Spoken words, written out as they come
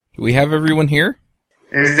Do we have everyone here?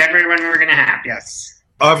 This is everyone we're going to have, yes.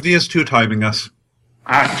 Avdi is two-timing us.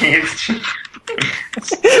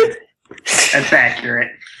 That's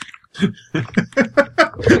accurate.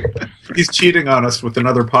 He's cheating on us with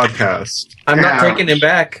another podcast. I'm not taking him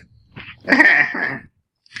back.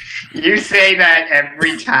 You say that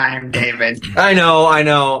every time, David. I know.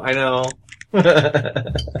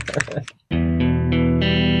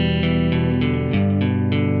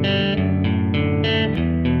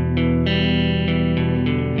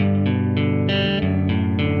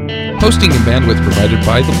 Hosting and bandwidth provided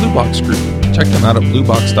by the Blue Box Group. Check them out at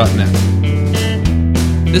bluebox.net.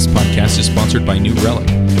 This podcast is sponsored by New Relic.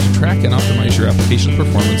 To track and optimize your application's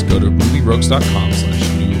performance, go to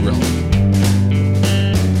rubyrogues.com/New Relic.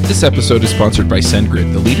 This episode is sponsored by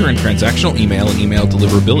SendGrid, the leader in transactional email and email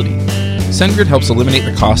deliverability. SendGrid helps eliminate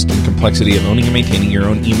the cost and complexity of owning and maintaining your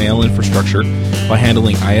own email infrastructure by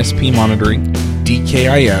handling ISP monitoring,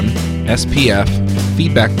 DKIM, SPF,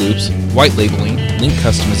 feedback loops, white labeling, link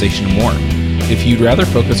customization, and more. If you'd rather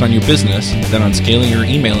focus on your business than on scaling your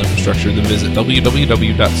email infrastructure, then visit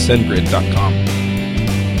www.sendgrid.com.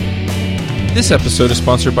 This episode is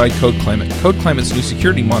sponsored by CodeClimate. CodeClimate's new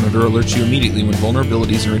security monitor alerts you immediately when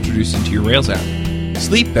vulnerabilities are introduced into your Rails app.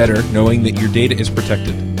 Sleep better knowing that your data is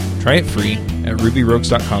protected. Try it free at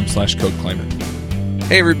rubyrogues.com/CodeClimate.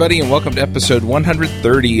 Hey everybody, and welcome to episode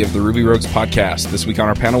 130 of the Ruby Rogues podcast. This week on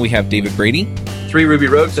our panel we have David Brady, 3 Ruby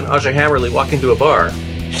Rogues and Aja Hammerly walk into a bar.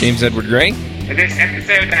 James Edward Gray. For this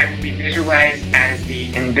episode, I will be visualized as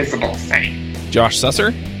the invisible site. Josh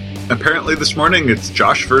Susser. Apparently this morning it's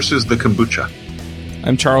Josh versus the kombucha.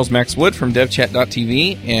 I'm Charles Max Wood from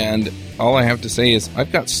devchat.tv, and all I have to say is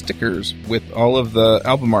I've got stickers with all of the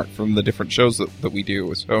album art from the different shows that we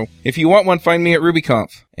do. So if you want one, find me at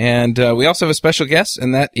RubyConf. And we also have a special guest,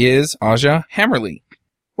 and that is Aja Hammerly.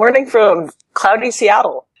 Morning from cloudy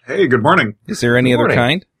Seattle. Hey, good morning. Is there any other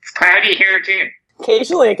kind? It's cloudy here, too.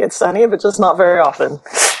 Occasionally it gets sunny, but just not very often.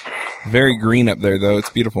 Very green up there, though. It's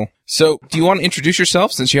beautiful. So, do you want to introduce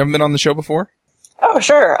yourself since you haven't been on the show before? Oh,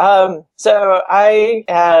 sure. So I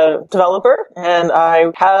am a developer, and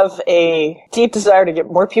I have a deep desire to get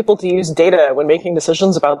more people to use data when making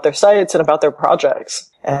decisions about their sites and about their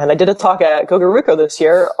projects. And I did a talk at Gogoruko this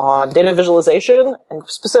year on data visualization, and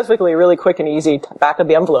specifically really quick and easy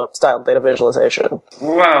back-of-the-envelope style data visualization.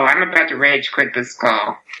 Whoa, I'm about to rage quit this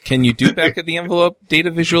call. Can you do back-of-the-envelope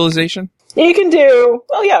data visualization? You can do,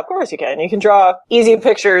 well, yeah, of course you can. You can draw easy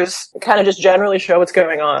pictures, kind of just generally show what's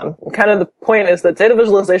going on. And kind of the point is that data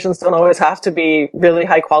visualizations don't always have to be really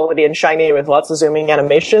high quality and shiny with lots of zooming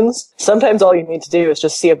animations. Sometimes all you need to do is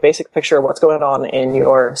just see a basic picture of what's going on in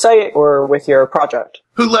your site or with your project.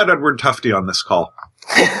 Who led Edward Tufte on this call?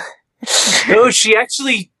 No, she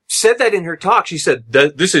actually said that in her talk. She said,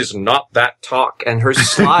 this is not that talk. And her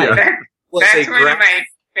slide was That's one of my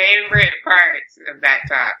favorite parts of that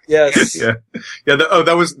talk. Yes. Yeah.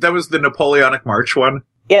 That was the Napoleonic March one.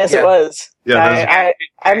 Yes, it was. Yeah,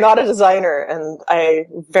 I'm not a designer, and I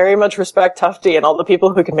very much respect Tufte and all the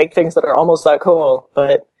people who can make things that are almost that cool,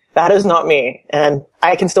 but that is not me, and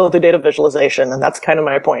I can still do data visualization, and that's kind of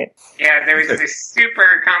my point. Yeah, there was this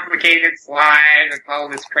super complicated slide with all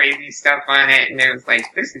this crazy stuff on it, and it was like,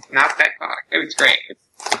 this is not that talk. It was great.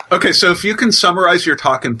 Okay, so if you can summarize your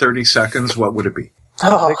talk in 30 seconds, what would it be?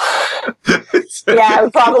 Oh. Yeah, it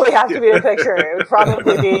would probably have to be a picture. It would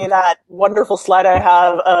probably be that wonderful slide I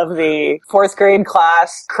have of the 4th grade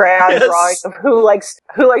class crayon drawing of who likes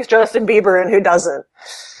Justin Bieber and who doesn't.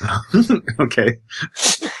 Okay.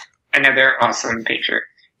 Another awesome picture.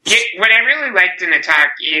 What I really liked in the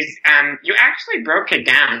talk is you actually broke it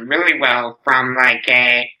down really well from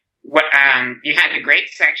you had a great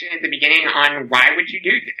section at the beginning on why would you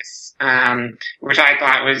do this, which I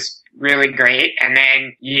thought was really great. And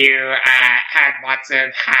then you had lots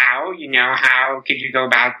of how could you go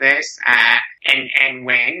about this, and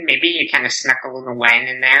when. Maybe you kind of snuck a little when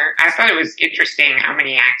in there. I thought it was interesting how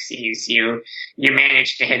many axes you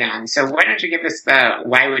managed to hit on. So why don't you give us the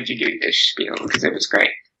why would you do this spiel, because it was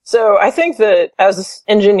great. So I think that as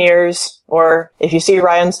engineers, or if you see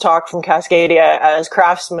Ryan's talk from Cascadia, as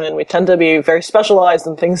craftsmen, we tend to be very specialized,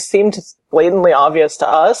 and things seem to blatantly obvious to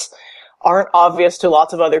us aren't obvious to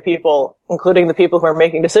lots of other people, including the people who are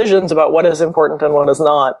making decisions about what is important and what is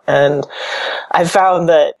not. And I've found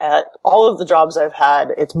that at all of the jobs I've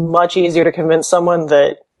had, it's much easier to convince someone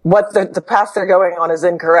that what the path they're going on is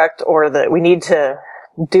incorrect, or that we need to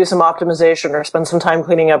do some optimization or spend some time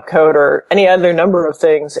cleaning up code or any other number of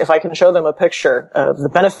things, if I can show them a picture of the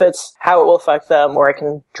benefits, how it will affect them, or I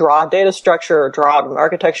can draw a data structure or draw out an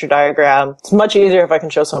architecture diagram, it's much easier if I can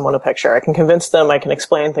show someone a picture. I can convince them, I can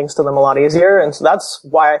explain things to them a lot easier, and so that's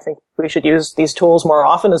why I think we should use these tools more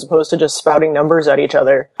often as opposed to just spouting numbers at each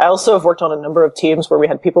other. I also have worked on a number of teams where we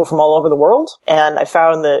had people from all over the world, and I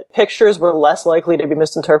found that pictures were less likely to be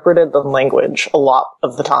misinterpreted than language a lot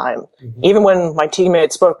of the time. Mm-hmm. Even when my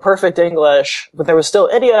teammates spoke perfect English, but there was still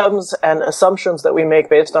idioms and assumptions that we make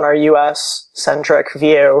based on our US-centric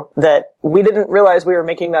view that we didn't realize we were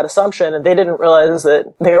making that assumption, and they didn't realize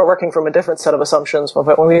that they were working from a different set of assumptions.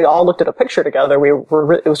 But when we all looked at a picture together,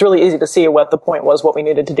 it was really easy to see what the point was, what we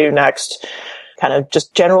needed to do next, kind of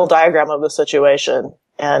just general diagram of the situation.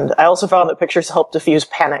 And I also found that pictures help diffuse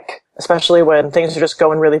panic, especially when things are just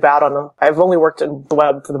going really bad on them. I've only worked in the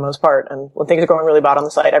web for the most part, and when things are going really bad on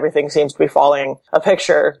the site, everything seems to be falling a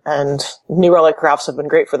picture, and New Relic graphs have been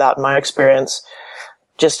great for that in my experience.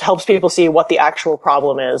 Just helps people see what the actual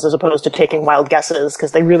problem is, as opposed to taking wild guesses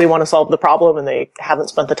because they really want to solve the problem and they haven't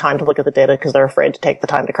spent the time to look at the data because they're afraid to take the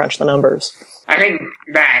time to crunch the numbers. I think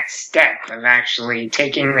that step of actually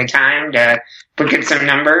taking the time to look at some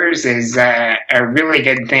numbers is a really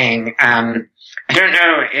good thing. I don't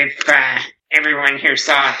know if everyone here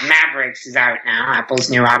saw Mavericks is out now, Apple's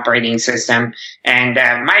new operating system. And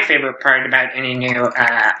my favorite part about any new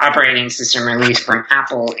operating system release from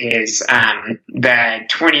Apple is the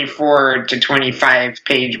 24 to 25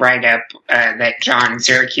 page write-up that John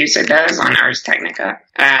Siracusa does on Ars Technica.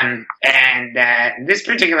 And this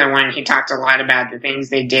particular one, he talked a lot about the things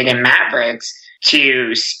they did in Mavericks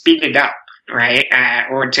to speed it up. Right?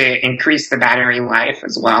 Or to increase the battery life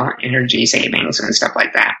as well, energy savings and stuff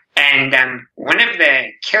like that. And one of the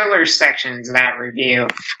killer sections of that review,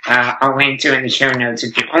 I'll link to in the show notes.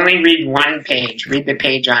 If you only read one page, read the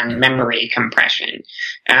page on memory compression,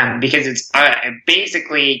 because it's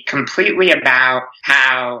basically completely about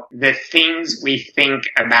how the things we think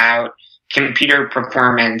about computer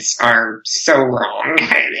performance are so wrong.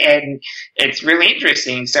 And it's really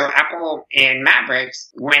interesting. So Apple in Mavericks,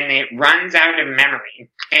 when it runs out of memory,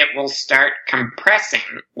 it will start compressing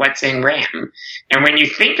what's in RAM. And when you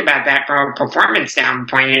think about that from a performance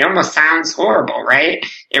standpoint, it almost sounds horrible, right?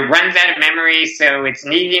 It runs out of memory, so it's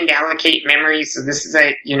needing to allocate memory. So this is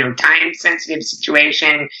a, time-sensitive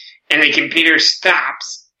situation, and the computer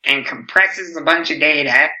stops and compresses a bunch of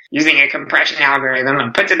data using a compression algorithm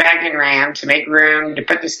and puts it back in RAM to make room to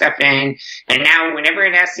put the stuff in. And now whenever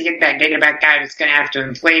it has to get that data back out, it's going to have to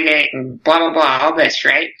inflate it and blah, blah, blah, all this,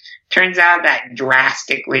 right? Turns out that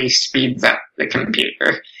drastically speeds up the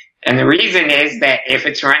computer. And the reason is that if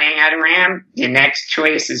it's running out of RAM, the next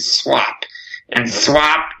choice is swap. And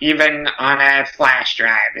swap, even on a flash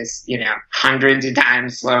drive, is, hundreds of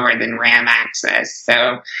times slower than RAM access.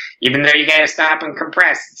 So even though you gotta stop and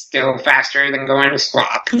compress, it's still faster than going to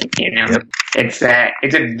swap. Yep. It's a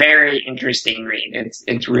very interesting read.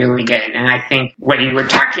 It's really good. And I think what you were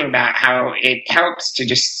talking about, how it helps to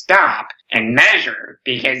just stop and measure,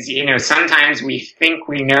 because, sometimes we think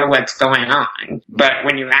we know what's going on, but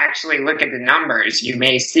when you actually look at the numbers, you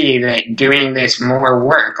may see that doing this more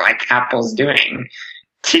work, like Apple's doing,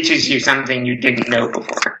 teaches you something you didn't know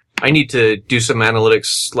before. I need to do some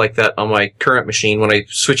analytics like that on my current machine. When I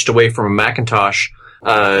switched away from a Macintosh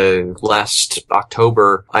last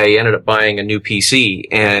October, I ended up buying a new PC,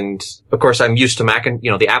 and of course I'm used to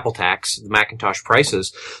the Apple tax, the Macintosh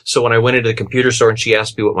prices. So when I went into the computer store and she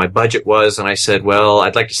asked me what my budget was, and I said, well,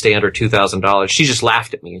 I'd like to stay under $2,000, she just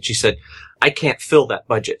laughed at me and she said, I can't fill that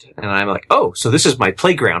budget. And I'm like, oh, so this is my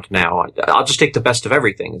playground now. I'll just take the best of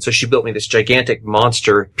everything. And so she built me this gigantic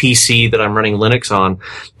monster PC that I'm running Linux on.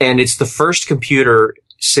 And it's the first computer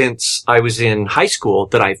since I was in high school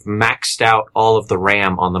that I've maxed out all of the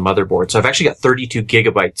RAM on the motherboard. So I've actually got 32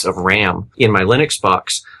 gigabytes of RAM in my Linux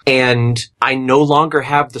box, and I no longer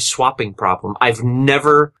have the swapping problem.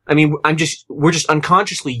 We're just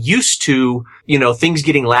unconsciously used to, things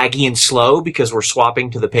getting laggy and slow because we're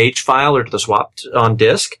swapping to the page file or to the swapped on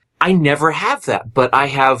disk. I never have that, but I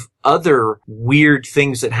have other weird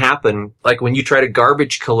things that happen, like when you try to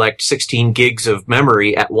garbage collect 16 gigs of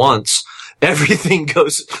memory at once, everything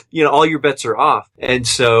goes, all your bets are off. And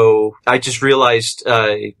so I just realized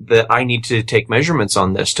that I need to take measurements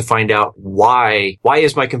on this to find out why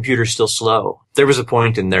is my computer still slow? There was a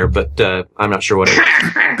point in there, but I'm not sure what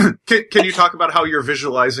it is. Can you talk about how you're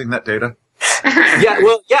visualizing that data?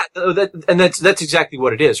 That's exactly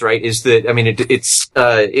what it is, right? Is that, I mean,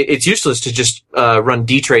 it's useless to just, run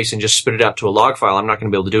dtrace and just spit it out to a log file. I'm not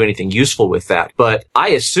going to be able to do anything useful with that. But I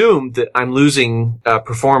assume that I'm losing,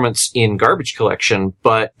 performance in garbage collection,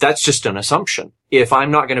 but that's just an assumption. If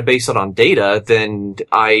I'm not going to base it on data, then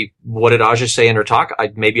what did Aja say in her talk?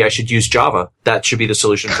 Maybe I should use Java. That should be the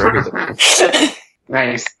solution for everything.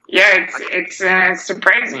 Nice. Yeah, it's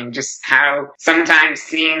surprising just how sometimes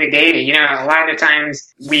seeing the data, a lot of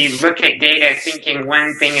times we look at data thinking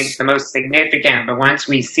one thing is the most significant, but once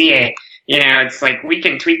we see it, it's like we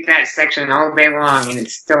can tweak that section all day long and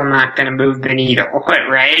it's still not going to move the needle,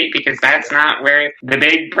 right? Because that's not where the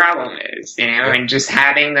big problem is, and just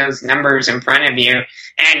having those numbers in front of you,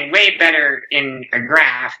 and way better in a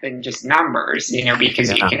graph than just numbers,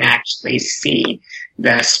 because you can actually see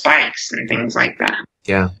the spikes and things like that.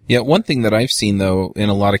 Yeah. Yeah, one thing that I've seen, though, in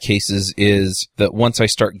a lot of cases is that once I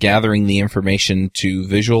start gathering the information to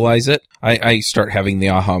visualize it, I start having the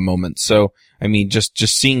aha moment. So, I mean, just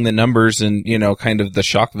seeing the numbers and, kind of the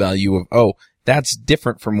shock value of, oh, that's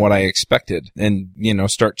different from what I expected, and,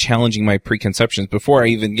 start challenging my preconceptions before I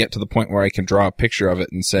even get to the point where I can draw a picture of it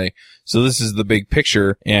and say, so this is the big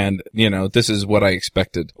picture, and, this is what I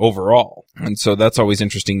expected overall. And so that's always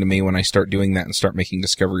interesting to me when I start doing that and start making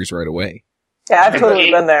discoveries right away. Yeah, I've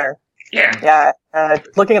totally been there. Yeah.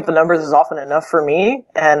 Looking at the numbers is often enough for me.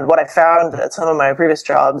 And what I found at some of my previous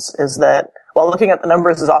jobs is that while looking at the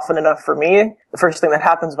numbers is often enough for me, the first thing that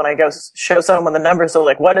happens when I go show someone the numbers, they're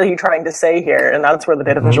like, what are you trying to say here? And that's where the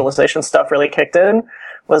data visualization stuff really kicked in,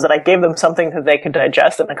 was that I gave them something that they could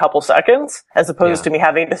digest in a couple seconds, as opposed to me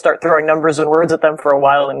having to start throwing numbers and words at them for a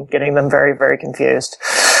while and getting them very, very confused.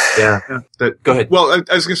 Yeah. Go ahead. Well,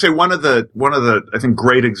 I was going to say one of the I think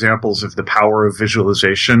great examples of the power of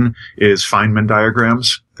visualization is Feynman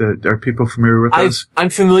diagrams. Are people familiar with those? I'm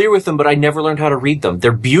familiar with them, but I never learned how to read them.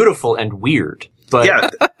 They're beautiful and weird. But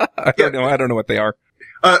I don't know what they are.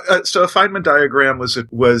 So a Feynman diagram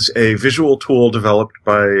was a visual tool developed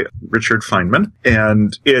by Richard Feynman,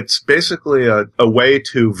 and it's basically a way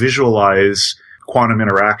to visualize quantum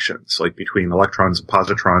interactions, like between electrons and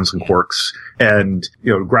positrons and quarks, and,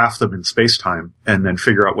 graph them in space-time, and then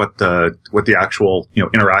figure out what the actual,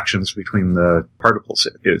 interactions between the particles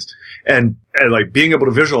is. And like being able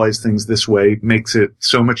to visualize things this way makes it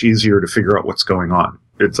so much easier to figure out what's going on.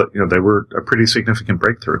 It's they were a pretty significant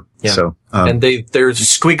breakthrough. Yeah. So, and there's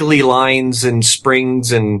squiggly lines and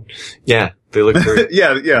springs and, yeah. They look very...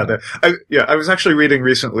 I was actually reading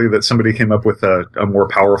recently that somebody came up with a more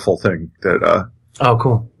powerful thing that, oh,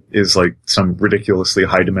 cool. Is like some ridiculously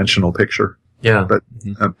high dimensional picture. Yeah. But,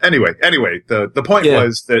 anyway, the point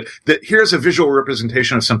was that here's a visual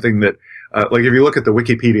representation of something that, like if you look at the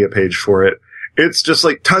Wikipedia page for it, it's just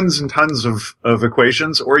like tons and tons of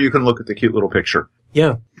equations, or you can look at the cute little picture.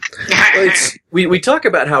 Yeah. We talk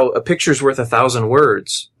about how a picture's worth 1,000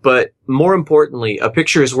 words, but more importantly, a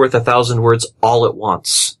picture is worth 1,000 words all at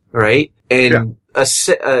once, right? And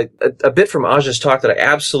a bit from Aja's talk that I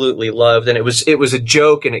absolutely loved, and it was a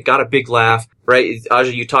joke and it got a big laugh, right?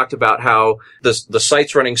 Aja, you talked about how the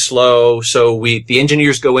site's running slow, so the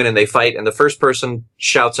engineers go in and they fight, and the first person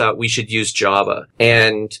shouts out, we should use Java.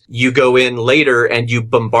 And you go in later and you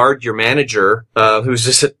bombard your manager, who's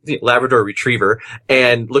this Labrador Retriever,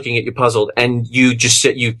 and looking at you puzzled, and you just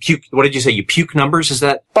said, you puke, what did you say? You puke numbers? Is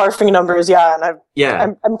that? Barfing numbers, yeah,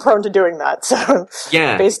 and I'm prone to doing that, so.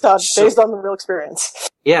 Yeah. Based on the real experience.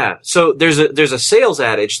 Yeah. So there's a sales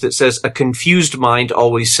adage that says a confused mind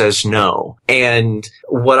always says no. And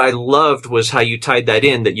what I loved was how you tied that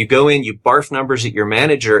in, that you go in, you barf numbers at your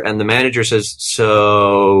manager, and the manager says,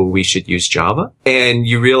 so we should use Java? And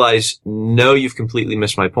you realize, no, you've completely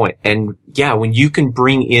missed my point. And yeah, when you can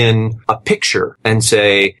bring in a picture and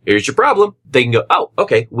say, here's your problem, they can go, oh,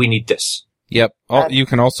 okay, we need this. Yep. You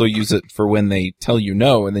can also use it for when they tell you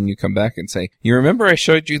no, and then you come back and say, you remember I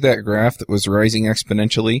showed you that graph that was rising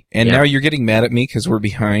exponentially, and now you're getting mad at me because we're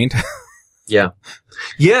behind? Yeah.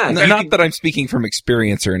 Yeah. Not that I'm speaking from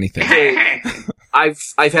experience or anything.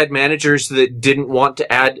 I've had managers that didn't want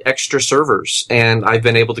to add extra servers, and I've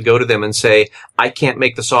been able to go to them and say, I can't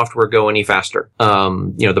make the software go any faster.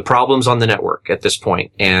 The problem's on the network at this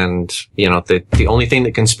point. And, the only thing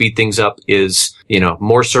that can speed things up is,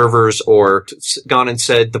 more servers, or gone and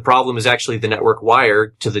said the problem is actually the network wire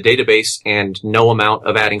to the database, and no amount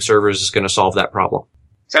of adding servers is going to solve that problem.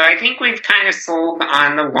 So I think we've kind of sold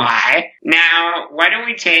on the why. Now, why don't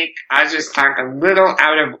we take Aja's talk a little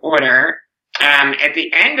out of order? At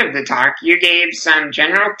the end of the talk, you gave some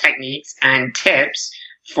general techniques and tips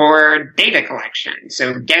for data collection.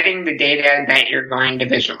 So getting the data that you're going to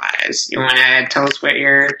visualize. You want to tell us what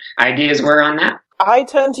your ideas were on that? I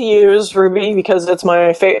tend to use Ruby because it's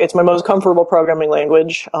my most comfortable programming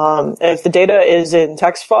language. If the data is in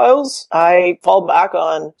text files, I fall back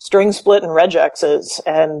on string split and regexes,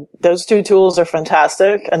 and those two tools are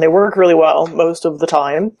fantastic, and they work really well most of the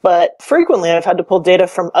time. But frequently, I've had to pull data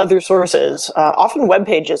from other sources, often web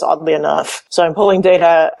pages, oddly enough. So I'm pulling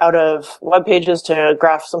data out of web pages to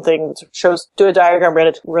graph something that do a diagram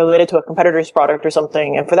related to a competitor's product or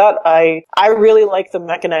something. And for that, I really like the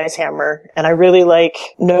Mechanize hammer, and I really like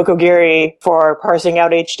Nokogiri for parsing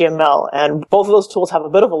out HTML. And both of those tools have a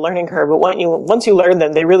bit of a learning curve, but once you learn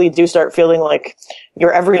them, they really do start feeling like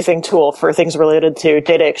your everything tool for things related to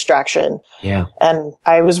data extraction. Yeah. And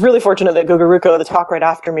I was really fortunate that Gogoruko, the talk right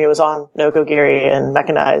after me, was on Nokogiri and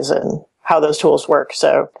Mechanize and how those tools work.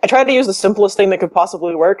 So I try to use the simplest thing that could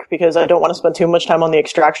possibly work because I don't want to spend too much time on the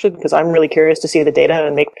extraction because I'm really curious to see the data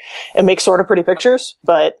and make sort of pretty pictures.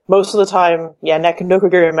 But most of the time, yeah,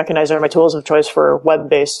 Nokogiri and Mechanize are my tools of choice for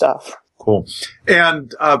web-based stuff. Cool.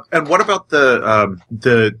 And what about in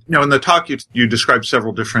the talk you described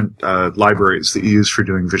several different libraries that you use for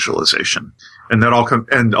doing visualization, and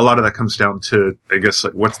and a lot of that comes down to, I guess,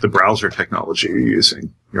 like what's the browser technology you're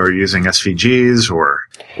using? Are you using SVGs or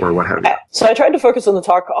what have you? So I tried to focus on the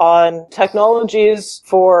talk on technologies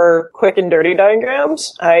for quick and dirty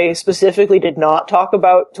diagrams. I specifically did not talk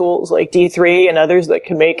about tools like D3 and others that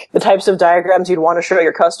can make the types of diagrams you'd want to show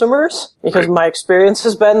your customers, because my experience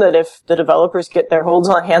has been that if the developers get their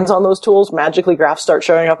hands on those tools, magically graphs start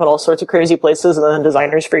showing up in all sorts of crazy places and then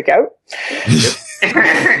designers freak out.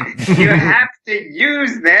 You have to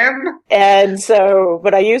use them. And so,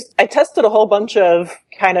 but I tested a whole bunch of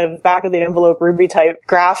kind of back of the envelope Ruby type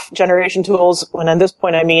graph generation tools. And at this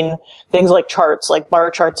point, I mean things like charts, like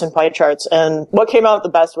bar charts and pie charts. And what came out the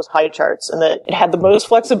best was pie charts, and that it had the most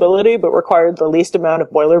flexibility, but required the least amount of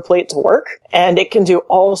boilerplate to work. And it can do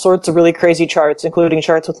all sorts of really crazy charts, including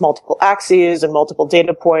charts with multiple axes and multiple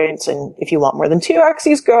data points. And if you want more than 2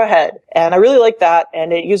 axes, go ahead. And I really like that.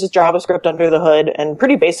 And it uses JavaScript under the hood, and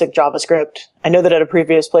pretty basic JavaScript. I know that at a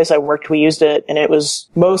previous place I worked, we used it, and it was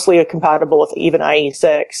mostly compatible with even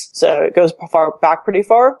IE6. So it goes pretty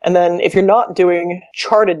far. And then if you're not doing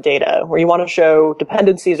charted data where you want to show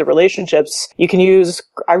dependencies or relationships, you can use,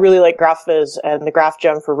 I really like GraphViz and the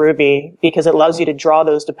GraphGem for Ruby because it allows you to draw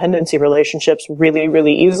those dependency relationships really,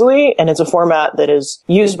 really easily. And it's a format that is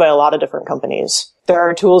used by a lot of different companies. There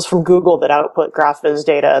are tools from Google that output GraphViz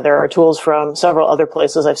data. There are tools from several other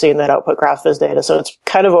places I've seen that output GraphViz data. So it's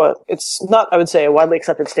kind of it's not, I would say, a widely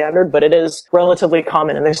accepted standard, but it is relatively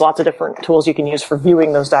common. And there's lots of different tools you can use for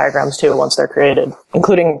viewing those diagrams too once they're created,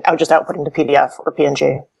 including just outputting to PDF or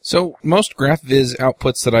PNG. So most GraphViz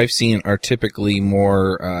outputs that I've seen are typically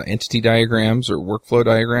more entity diagrams or workflow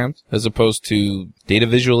diagrams as opposed to data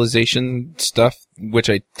visualization stuff, which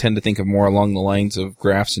I tend to think of more along the lines of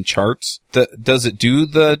graphs and charts. Does it do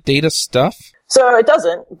the data stuff? So it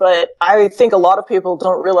doesn't, but I think a lot of people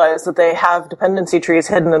don't realize that they have dependency trees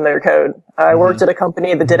hidden in their code. I worked at a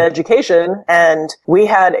company that did education, and we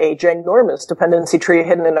had a ginormous dependency tree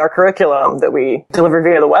hidden in our curriculum that we delivered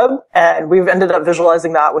via the web, and we've ended up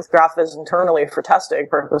visualizing that with GraphViz internally for testing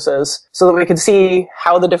purposes so that we could see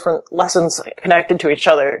how the different lessons connected to each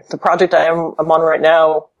other. The project I'm on right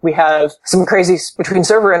now, we have some crazy between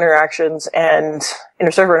server interactions and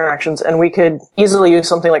inter-server interactions, and we could easily use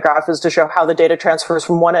something like GraphViz to show how the data transfers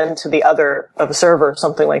from one end to the other of a server,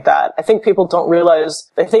 something like that. I think people don't realize,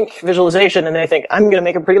 they think visualization and they think, I'm going to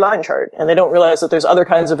make a pretty line chart, and they don't realize that there's other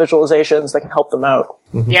kinds of visualizations that can help them out.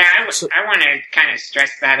 Mm-hmm. Yeah, I want to kind of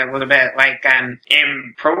stress that a little bit. Like,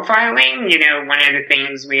 in profiling, one of the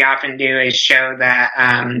things we often do is show that,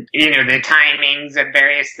 the timings of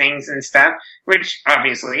various things and stuff, which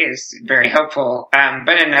obviously is very helpful.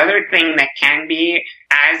 But another thing that can be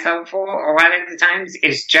as helpful a lot of the times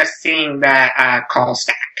is just seeing the call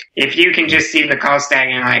stack. If you can just see the call stack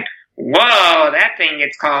and you're like, whoa, that thing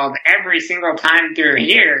gets called every single time through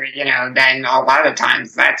here, then a lot of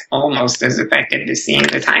times that's almost as effective as seeing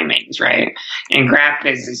the timings, right? And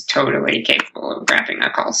GraphViz is totally capable of graphing a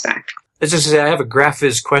call stack. As I say, I have a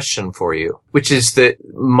GraphViz question for you, which is that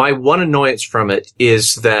my one annoyance from it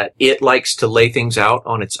is that it likes to lay things out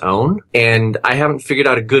on its own, and I haven't figured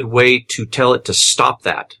out a good way to tell it to stop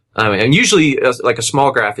that. And usually, like a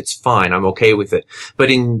small graph, it's fine. I'm okay with it.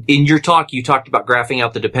 But in your talk, you talked about graphing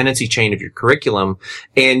out the dependency chain of your curriculum,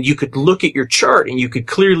 and you could look at your chart and you could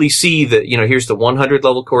clearly see that, here's the 100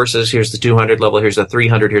 level courses, here's the 200 level, here's the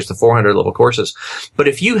 300, here's the 400 level courses. But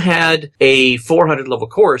if you had a 400 level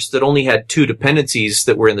course that only had 2 dependencies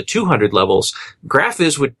that were in the 200 levels,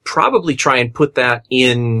 GraphViz would probably try and put that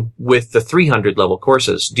in with the 300 level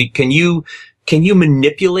courses. Can you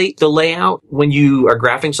manipulate the layout when you are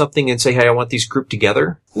graphing something and say, hey, I want these grouped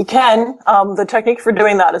together? You can. The technique for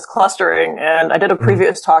doing that is clustering, and I did a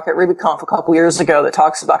previous talk at RubyConf a couple years ago that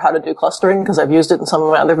talks about how to do clustering because I've used it in some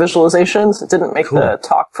of my other visualizations. It didn't make the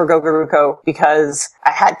talk for GoGuruko because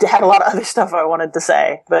I had a lot of other stuff I wanted to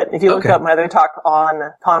say. But if you look up my other talk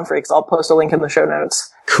on Confreaks, I'll post a link in the show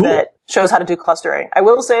notes that shows how to do clustering. I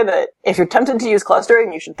will say that if you're tempted to use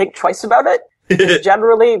clustering, you should think twice about it.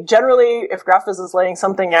 Generally, if GraphViz is laying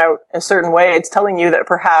something out a certain way, it's telling you that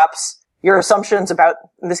perhaps your assumptions about,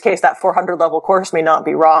 in this case, that 400 level course may not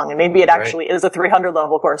be wrong, and maybe it actually is a 300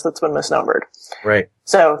 level course that's been misnumbered. Right.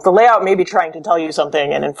 So the layout may be trying to tell you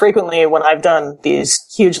something, and frequently when I've done these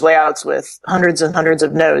huge layouts with hundreds and hundreds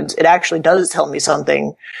of nodes, it actually does tell me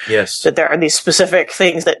something. Yes. That there are these specific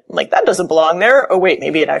things that, that doesn't belong there. Oh wait,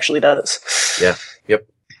 maybe it actually does. Yeah. Yep.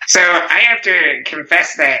 So I have to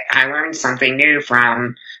confess that I learned something new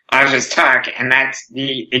from Aja's talk, and that's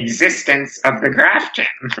the existence of the graph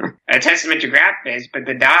gem. A testament to GraphViz, but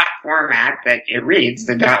the dot format that it reads,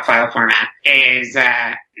 the dot file format, is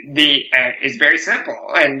very simple,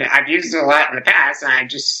 and I've used it a lot in the past, and I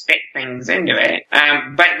just spit things into it.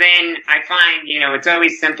 But then I find, it's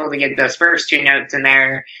always simple to get those first 2 nodes in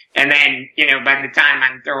there, and then, by the time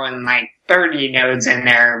I'm throwing 30 nodes in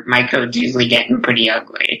there, my code's usually getting pretty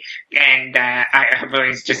ugly. And I have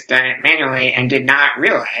always just done it manually and did not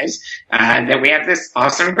realize that we have this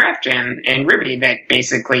awesome graph gem in Ruby that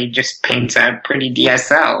basically just paints a pretty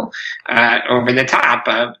DSL over the top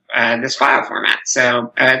of this file format.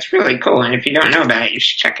 So it's really cool, and if you don't know about it, you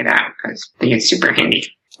should check it out because I think it's super handy.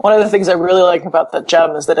 One of the things I really like about that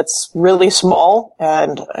gem is that it's really small,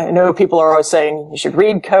 and I know people are always saying you should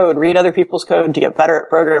read other people's code to get better at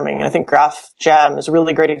programming, and I think GraphGem is a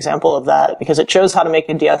really great example of that because it shows how to make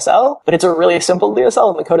a DSL, but it's a really simple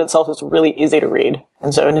DSL, and the code itself is really easy to read.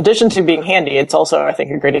 And so in addition to being handy, it's also, I think,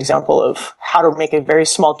 a great example of how to make a very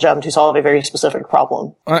small gem to solve a very specific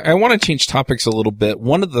problem. I want to change topics a little bit.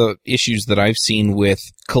 One of the issues that I've seen with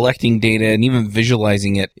collecting data and even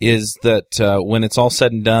visualizing it is that when it's all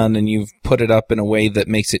said and done and you've put it up in a way that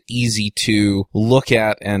makes it easy to look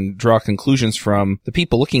at and draw conclusions from, the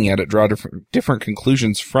people looking at it draw different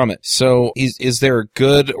conclusions from it. So is there a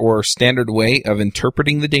good or standard way of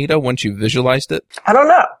interpreting the data once you've visualized it? I don't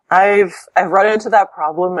know. I've run into that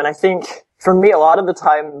problem, and I think for me, a lot of the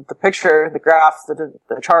time, the picture, the graph, the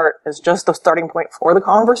chart is just the starting point for the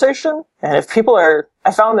conversation. And I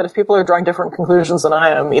found that if people are drawing different conclusions than I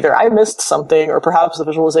am, either I missed something, or perhaps the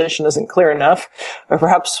visualization isn't clear enough, or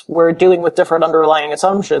perhaps we're dealing with different underlying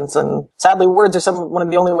assumptions. And sadly, words are one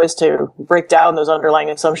of the only ways to break down those underlying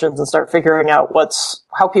assumptions and start figuring out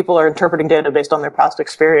how people are interpreting data based on their past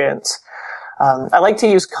experience. I like to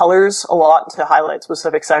use colors a lot to highlight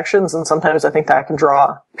specific sections, and sometimes I think that can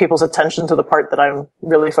draw people's attention to the part that I'm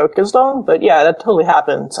really focused on. But yeah, that totally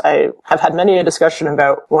happens. I have had many a discussion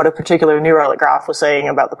about what a particular New Relic graph was saying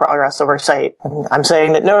about the progress of our site. And I'm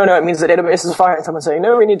saying that no, it means the database is fine. And someone's saying,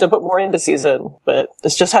 no, we need to put more indices in. But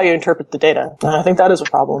it's just how you interpret the data. And I think that is a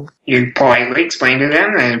problem. You politely explain to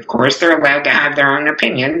them that, of course, they're allowed to have their own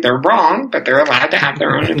opinion. They're wrong, but they're allowed to have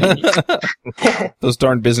their own opinion. Those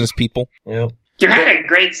darn business people. Yeah. You had a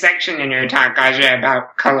great section in your talk, Aja,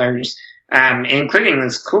 about colors, including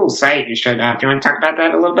this cool site you showed off. Do you want to talk about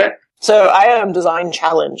that a little bit? So I am design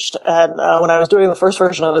challenged, and when I was doing the first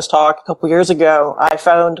version of this talk a couple years ago, I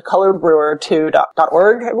found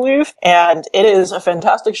colorbrewer2.org, I believe, and it is a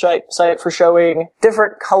fantastic site for showing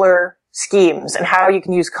different color schemes and how you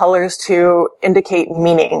can use colors to indicate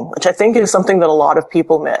meaning, which I think is something that a lot of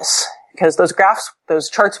people miss. Because those graphs, those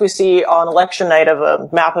charts we see on election night of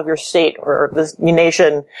a map of your state or the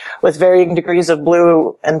nation with varying degrees of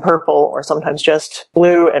blue and purple, or sometimes just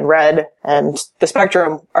blue and red, and the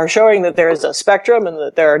spectrum are showing that there is a spectrum and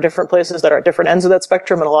that there are different places that are at different ends of that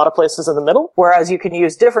spectrum and a lot of places in the middle. Whereas you can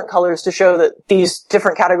use different colors to show that these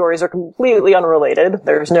different categories are completely unrelated.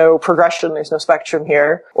 There's no progression, there's no spectrum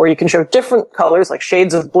here. Or you can show different colors, like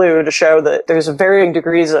shades of blue, to show that there's varying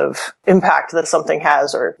degrees of impact that something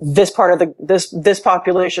has, or this part part of this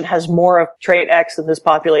population has more of trait X and this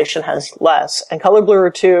population has less. And Color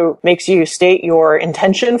Blurrer 2 makes you state your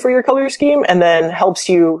intention for your color scheme and then helps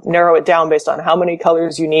you narrow it down based on how many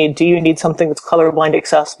colors you need. Do you need something that's colorblind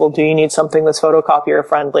accessible? Do you need something that's photocopier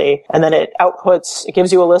friendly? And then it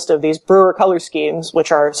gives you a list of these Brewer color schemes,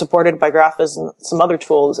 which are supported by Graphviz and some other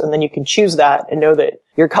tools. And then you can choose that and know that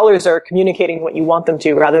your colors are communicating what you want them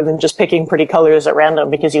to rather than just picking pretty colors at random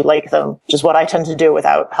because you like them, which is what I tend to do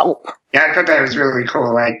without help. Yeah, I thought that was really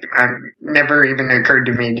cool. Like, never even occurred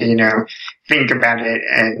to me to, think about it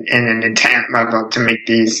in an intent level to make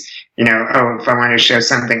these, if I want to show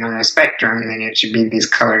something on a spectrum, then it should be these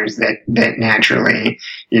colors that naturally,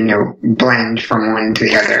 blend from one to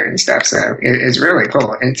the other and stuff. So it's really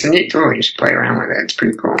cool. It's a neat tool. You should play around with it. It's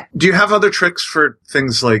pretty cool. Do you have other tricks for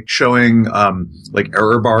things like showing, like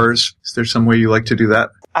error bars? Is there some way you like to do that?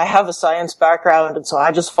 I have a science background, and so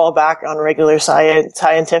I just fall back on regular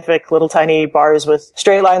scientific little tiny bars with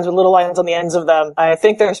straight lines with little lines on the ends of them. I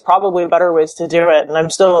think there's probably better ways to do it, and I'm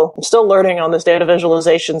still learning on this data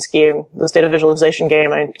visualization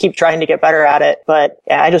game. I keep trying to get better at it, but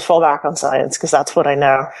yeah, I just fall back on science because that's what I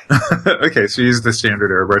know. Okay, so you use the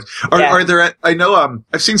standard error bars. Are there? I know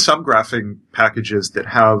I've seen some graphing packages that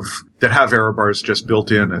have error bars just built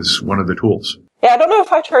in as one of the tools. Yeah, I don't know if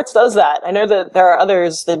HighCharts does that. I know that there are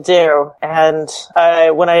others that do, and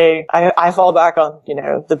when I fall back on,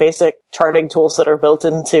 the basic charting tools that are built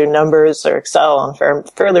into Numbers or Excel on a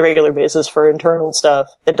fairly regular basis for internal stuff.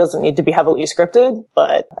 It doesn't need to be heavily scripted,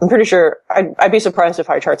 but I'm pretty sure I'd be surprised if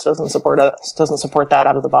HighCharts doesn't support that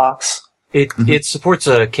out of the box. It supports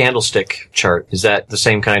a candlestick chart. Is that the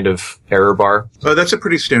same kind of error bar? Oh, that's a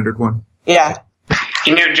pretty standard one. Yeah.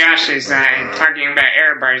 Josh is talking about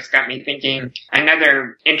error bars got me thinking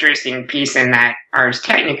another interesting piece in that Ars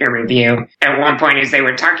Technica review at one point is they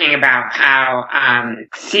were talking about how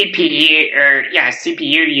CPU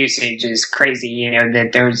usage is crazy,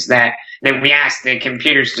 that we ask the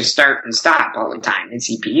computers to start and stop all the time in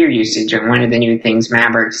CPU usage, and one of the new things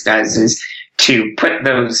Mavericks does is to put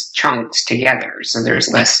those chunks together so there's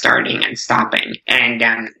less starting and stopping. And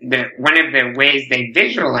one of the ways they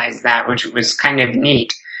visualized that, which was kind of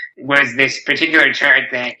neat, was this particular chart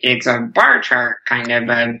that it's a bar chart kind of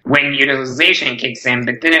when utilization kicks in,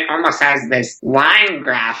 but then it almost has this line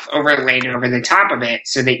graph overlaid over the top of it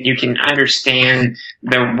so that you can understand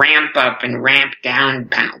the ramp up and ramp down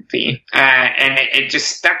penalty. And it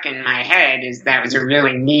just stuck in my head as that was a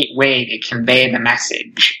really neat way to convey the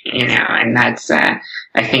message, and that's,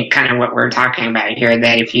 I think kind of what we're talking about here,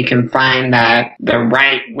 that if you can find the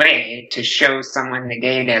right way to show someone the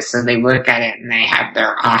data so they look at it and they have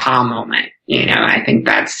their aha moment, I think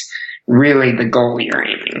that's really the goal you're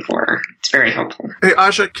aiming for. It's very helpful. Hey,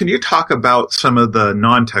 Aja, can you talk about some of the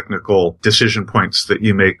non-technical decision points that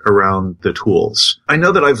you make around the tools? I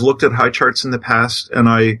know that I've looked at HighCharts in the past, and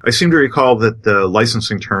I seem to recall that the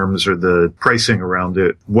licensing terms or the pricing around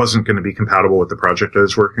it wasn't going to be compatible with the project I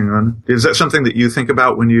was working on. Is that something that you think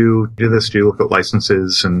about when you do this? Do you look at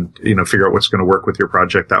licenses and, figure out what's going to work with your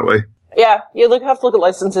project that way? Yeah, you have to look at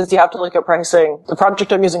licenses, you have to look at pricing. The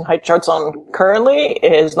project I'm using HighCharts on currently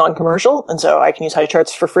is non-commercial, and so I can use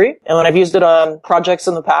HighCharts for free. And when I've used it on projects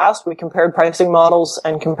in the past, we compared pricing models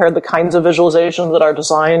and compared the kinds of visualizations that our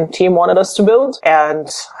design team wanted us to build. And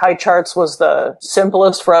HighCharts was the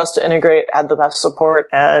simplest for us to integrate, had the best support,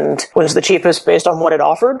 and was the cheapest based on what it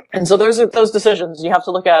offered. And so those decisions. You have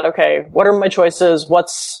to look at, okay, what are my choices?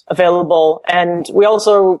 What's available? And you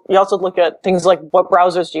also look at things like what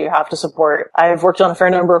browsers do you have to support. I've worked on a fair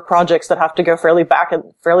number of projects that have to go fairly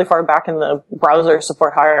far back in the browser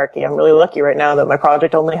support hierarchy. I'm really lucky right now that my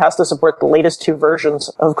project only has to support the latest 2 versions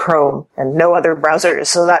of Chrome and no other browsers.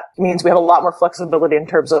 So that means we have a lot more flexibility in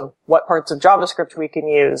terms of what parts of JavaScript we can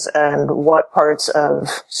use and what parts of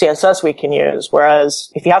CSS we can use. Whereas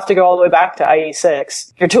if you have to go all the way back to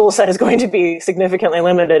IE6, your tool set is going to be significantly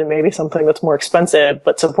limited, and maybe something that's more expensive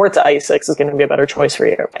but supports IE6 is going to be a better choice for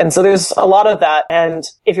you. And so there's a lot of that. And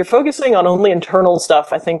if you're focusing on only internal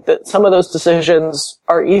stuff, I think that some of those decisions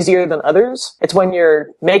are easier than others. It's when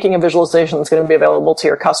you're making a visualization that's going to be available to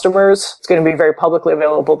your customers. It's going to be very publicly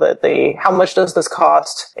available that how much does this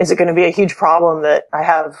cost? Is it going to be a huge problem that I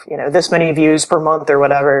have, this many views per month or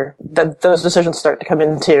whatever? Those decisions start to come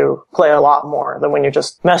into play a lot more than when you're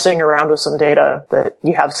just messing around with some data that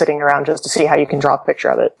you have sitting around just to see how you can draw a picture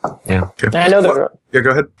of it. Yeah. And I know that. Yeah,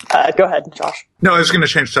 go ahead. Go ahead, Josh. No, I was going to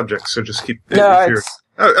change subjects, so just keep. No,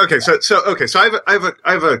 Oh, okay, so I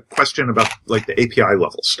have a question about like the API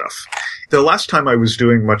level stuff. The last time I was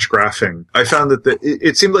doing much graphing, I found that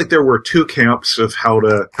it seemed like there were two camps of how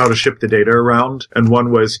to ship the data around, and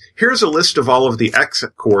one was here's a list of all of the X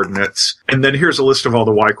coordinates, and then here's a list of all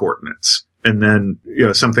the Y coordinates. And then,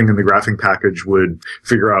 something in the graphing package would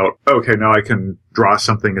figure out, okay, now I can draw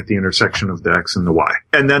something at the intersection of the X and the Y.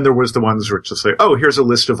 And then there was the ones which just say, oh, here's a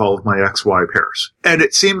list of all of my XY pairs. And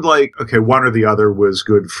it seemed like, okay, one or the other was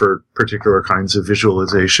good for particular kinds of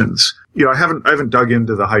visualizations. I haven't dug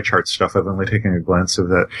into the high chart stuff. I've only taken a glance of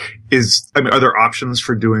that. Are there options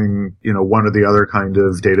for doing, one or the other kind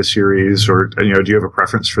of data series, or, do you have a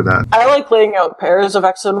preference for that? I like laying out pairs of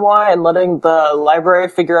X and Y and letting the library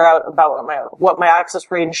figure out about what my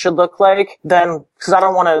axis range should look like. Then, because I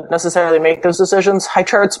don't want to necessarily make those decisions, high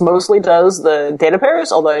charts mostly does the data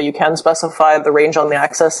pairs, although you can specify the range on the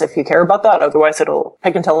axis if you care about that. Otherwise, it'll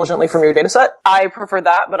pick intelligently from your data set. I prefer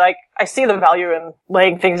that, but I see the value in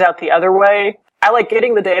laying things out the other way. I like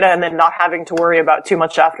getting the data and then not having to worry about too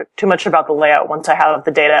much about the layout once I have the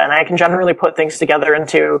data, and I can generally put things together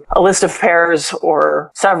into a list of pairs or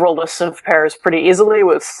several lists of pairs pretty easily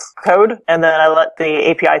with code, and then I let the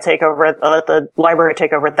API take over it, I let the library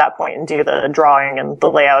take over at that point and do the drawing and the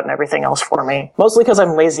layout and everything else for me. Mostly because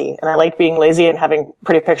I'm lazy, and I like being lazy and having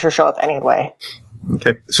pretty pictures show up anyway.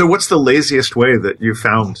 Okay. So what's the laziest way that you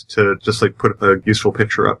found to just put a useful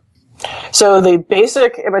picture up? So the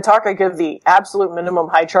basic, in my talk, I give the absolute minimum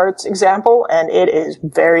high charts example, and it is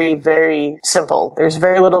very, very simple. There's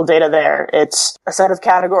very little data there. It's a set of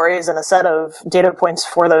categories and a set of data points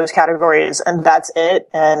for those categories, and that's it.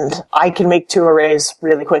 And I can make two arrays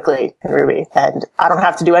really quickly in Ruby, and I don't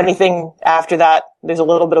have to do anything after that. There's a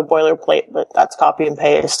little bit of boilerplate, but that's copy and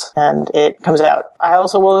paste, and it comes out. I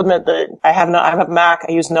also will admit that I have a Mac,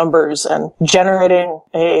 I use Numbers, and generating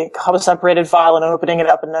a comma-separated file and opening it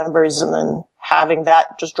up in Numbers and then having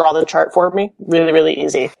that just draw the chart for me, really, really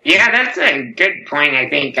easy. Yeah, that's a good point, I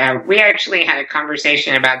think. We actually had a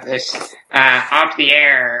conversation about this off the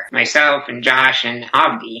air, myself and Josh and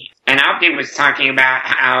Avdi. And Avdi was talking about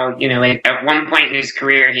how, at one point in his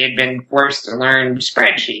career, he had been forced to learn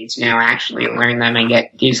spreadsheets, actually learn them and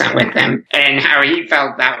get decent with them. And how he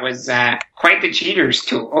felt that was quite the cheater's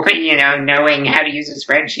tool, knowing how to use a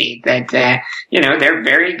spreadsheet, that, they're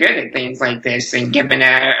very good at things like this, and given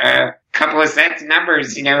a couple of sets of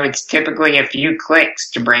numbers, it's typically a few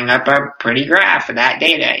clicks to bring up a pretty graph of that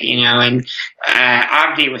data, and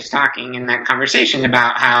Avdi was talking in that conversation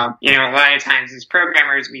about how, a lot of times as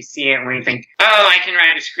programmers we see it and we think, oh, I can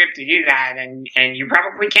write a script to do that, and you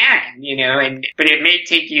probably can, but it may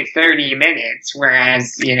take you 30 minutes,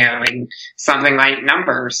 whereas, in something like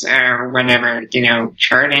Numbers or whatever,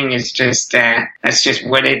 charting is just, that's just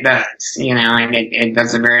what it does, and it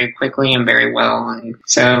does it very quickly and very well, and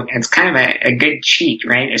so it's kind of a good cheat,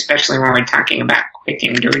 right? Especially when we're talking about quick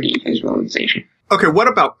and dirty visualization. Okay, what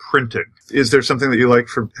about printing? Is there something that you like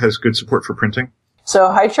has good support for printing? So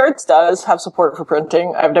HighCharts does have support for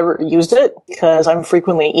printing. I've never used it because I'm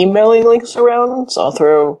frequently emailing links around, so I'll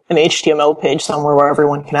throw an HTML page somewhere where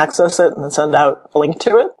everyone can access it and then send out a link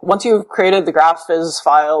to it. Once you've created the GraphViz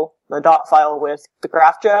file, the dot file with the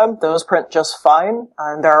GraphJab, those print just fine.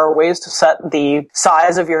 And there are ways to set the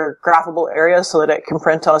size of your graphable area so that it can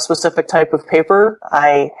print on a specific type of paper.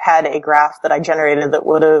 I had a graph that I generated that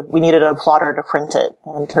we needed a plotter to print it.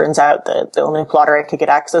 And it turns out that the only plotter I could get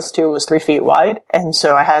access to was 3 feet wide. And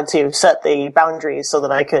so I had to set the boundaries so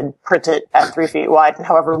that I could print it at 3 feet wide and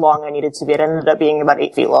however long I needed to be. It ended up being about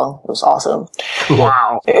 8 feet long. It was awesome.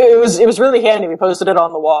 Wow. It was really handy. We posted it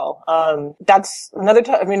on the wall. That's another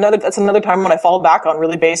time. That's another time when I fall back on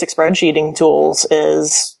really basic spreadsheeting tools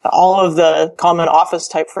is all of the common Office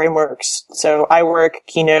type frameworks. So I work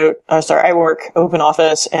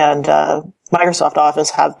OpenOffice and Microsoft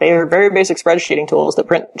Office have very, very basic spreadsheeting tools that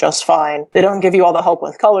print just fine. They don't give you all the help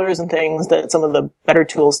with colors and things that some of the better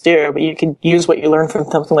tools do, but you can use what you learn from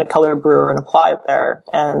something like Color Brewer and apply it there,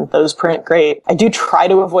 and those print great. I do try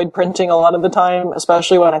to avoid printing a lot of the time,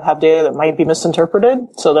 especially when I have data that might be misinterpreted,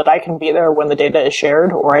 so that I can be there when the data is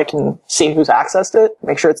shared, or I can see who's accessed it,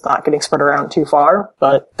 make sure it's not getting spread around too far.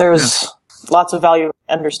 But there's lots of value.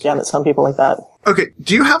 I understand that some people like that. Okay,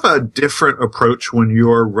 do you have a different approach when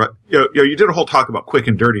you're, you did a whole talk about quick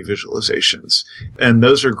and dirty visualizations, and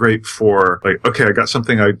those are great for, like, okay, I got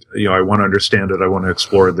something I want to understand it, I want to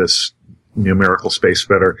explore this numerical space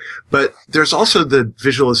better. But there's also the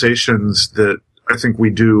visualizations that I think we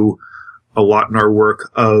do a lot in our work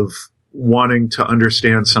of wanting to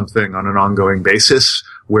understand something on an ongoing basis,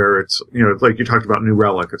 where it's, like you talked about New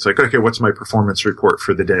Relic. It's like, okay, what's my performance report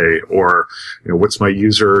for the day? Or, what's my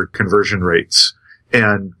user conversion rates?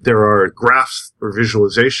 And there are graphs or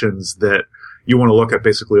visualizations that you want to look at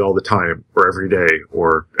basically all the time, or every day,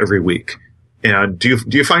 or every week. And do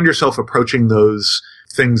you find yourself approaching those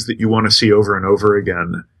things that you want to see over and over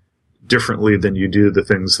again differently than you do the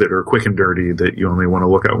things that are quick and dirty that you only want to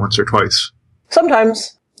look at once or twice?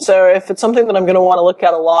 Sometimes. So if it's something that I'm going to want to look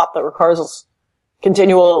at a lot that requires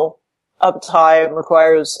continual uptime,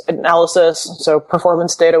 requires analysis, so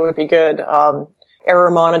performance data would be good,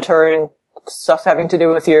 error monitoring, stuff having to do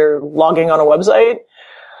with your logging on a website,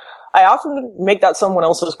 I often make that someone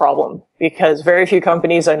else's problem, because very few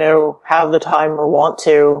companies I know have the time or want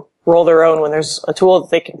to roll their own when there's a tool that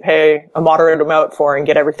they can pay a moderate amount for and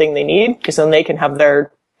get everything they need, because then they can have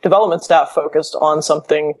their development staff focused on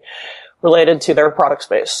something related to their product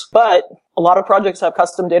space. But a lot of projects have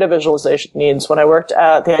custom data visualization needs. When I worked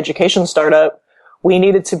at the education startup, we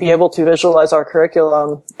needed to be able to visualize our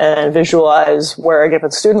curriculum and visualize where a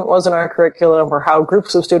given student was in our curriculum or how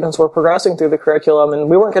groups of students were progressing through the curriculum. And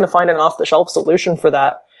we weren't going to find an off-the-shelf solution for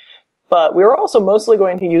that. But we were also mostly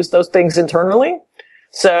going to use those things internally.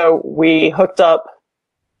 So we hooked up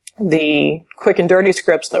the quick and dirty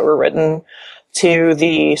scripts that were written to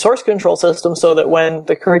the source control system so that when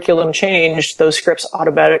the curriculum changed, those scripts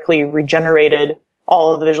automatically regenerated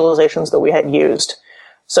all of the visualizations that we had used.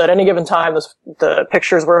 So at any given time, the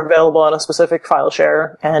pictures were available on a specific file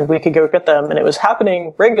share, and we could go get them. And it was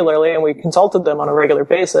happening regularly, and we consulted them on a regular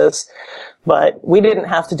basis. But we didn't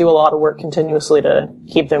have to do a lot of work continuously to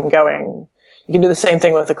keep them going. You can do the same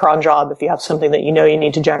thing with a cron job if you have something that you know you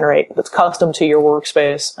need to generate that's custom to your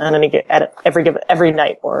workspace, and then you get at every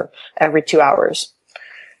night or every 2 hours.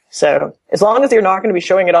 So as long as you're not going to be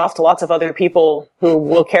showing it off to lots of other people who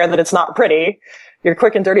will care that it's not pretty, your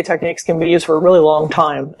quick and dirty techniques can be used for a really long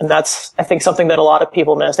time. And that's, I think, something that a lot of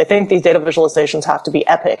people miss. They think these data visualizations have to be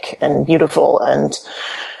epic and beautiful, and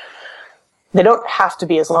they don't have to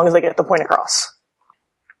be as long as they get the point across.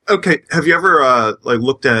 Okay. Have you ever,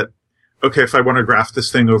 looked at, okay, if I want to graph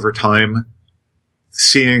this thing over time,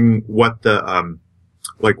 seeing what the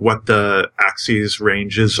axes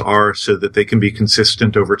ranges are so that they can be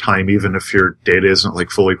consistent over time, even if your data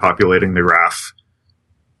isn't fully populating the graph?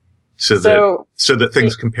 So that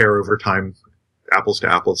things compare over time, apples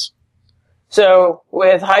to apples. So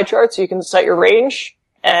with high charts, you can set your range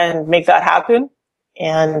and make that happen.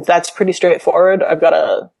 And that's pretty straightforward. I've got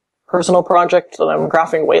a personal project that I'm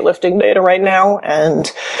graphing weightlifting data right now,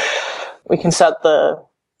 and we can set the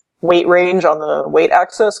weight range on the weight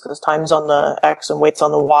axis because time's on the X and weight's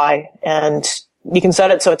on the Y. And you can set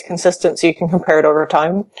it so it's consistent so you can compare it over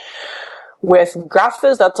time. With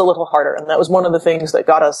GraphViz, that's a little harder, and that was one of the things that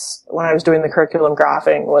got us when I was doing the curriculum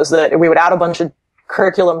graphing, was that we would add a bunch of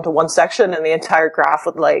curriculum to one section and the entire graph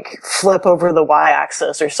would flip over the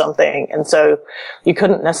y-axis or something, and so you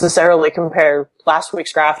couldn't necessarily compare last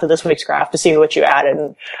week's graph to this week's graph to see what you added.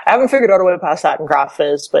 And I haven't figured out a way past that in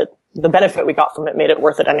GraphViz, but the benefit we got from it made it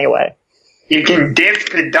worth it anyway. You can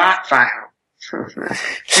diff the dot file.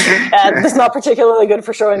 And that's not particularly good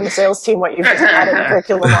for showing the sales team what you've just added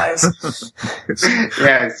curriculum-wise.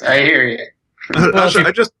 Yes, I hear you.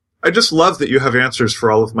 I just love that you have answers for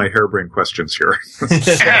all of my harebrained questions here.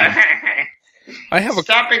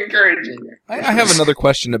 Stop encouraging it. I have another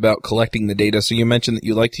question about collecting the data. So you mentioned that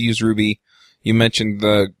you like to use Ruby. You mentioned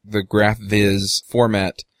the GraphViz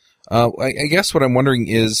format. I guess what I'm wondering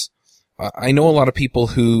is, I know a lot of people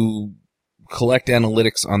who collect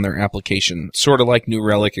analytics on their application, sort of like New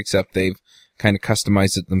Relic, except they've kind of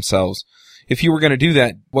customized it themselves. If you were going to do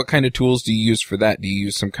that, what kind of tools do you use for that? Do you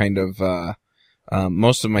use some kind of,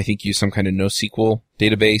 most of them I think use some kind of NoSQL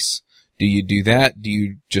database? Do you do that? Do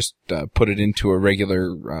you just put it into a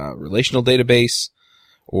regular relational database?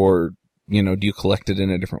 Or, do you collect it in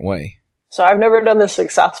a different way? So I've never done this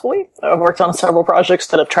successfully. I've worked on several projects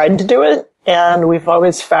that have tried to do it, and we've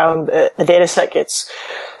always found that the data set gets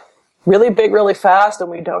really big really fast, and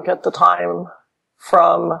we don't get the time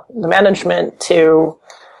from the management to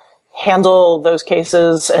handle those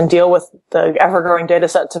cases and deal with the ever-growing data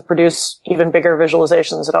set to produce even bigger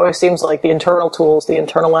visualizations. It always seems like the internal tools, the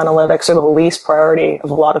internal analytics are the least priority of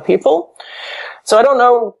a lot of people. So I don't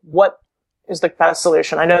know what is the best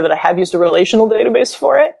solution. I know that I have used a relational database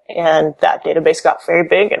for it, and that database got very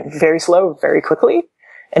big and very slow very quickly.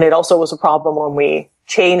 And it also was a problem when we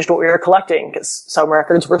changed what we were collecting, because some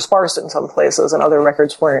records were sparse in some places and other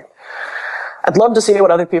records weren't. I'd love to see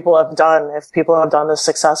what other people have done, if people have done this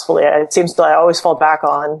successfully. It seems that I always fall back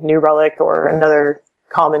on New Relic or another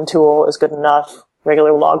common tool is good enough.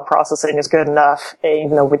 Regular log processing is good enough,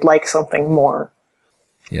 even though we'd like something more.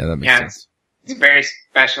 Yeah, that makes sense. It's a very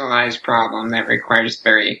specialized problem that requires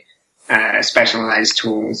very specialized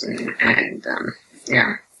tools, and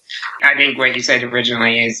Yeah. I think what you said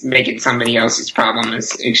originally is making somebody else's problem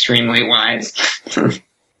is extremely wise.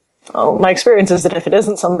 Well, my experience is that if it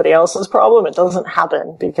isn't somebody else's problem, it doesn't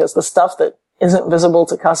happen, because the stuff that isn't visible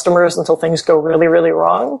to customers until things go really, really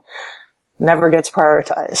wrong never gets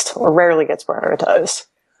prioritized, or rarely gets prioritized.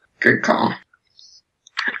 Good call.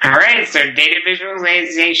 All right, so data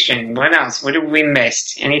visualization. What else? What have we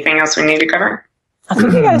missed? Anything else we need to cover? I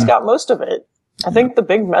think you guys got most of it. I think the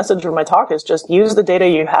big message of my talk is just use the data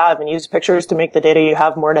you have and use pictures to make the data you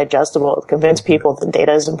have more digestible. Convince people that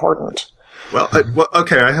data is important. Well,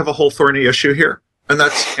 okay, I have a whole thorny issue here, and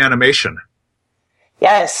that's animation.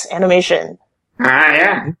 Yes, animation.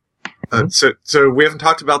 Yeah. So we haven't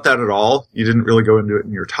talked about that at all. You didn't really go into it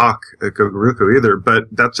in your talk at Goguryuko either, but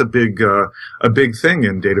that's a big thing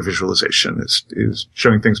in data visualization is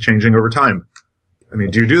showing things changing over time. I mean,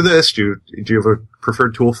 do you do this? Do you have a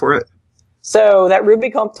preferred tool for it? So that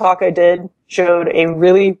RubyConf talk I did showed a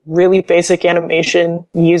really, really basic animation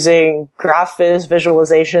using GraphViz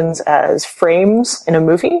visualizations as frames in a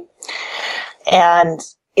movie. And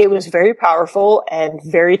it was very powerful and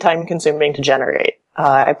very time consuming to generate.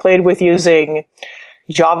 I played with using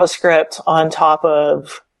JavaScript on top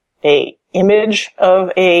of a image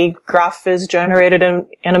of a GraphViz generated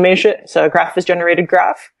animation, so a GraphViz generated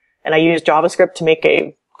graph, and I used JavaScript to make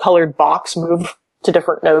a colored box move to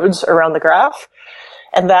different nodes around the graph,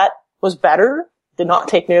 and that was better. Did not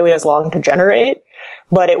take nearly as long to generate,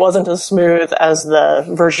 but it wasn't as smooth as the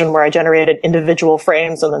version where I generated individual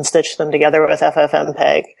frames and then stitched them together with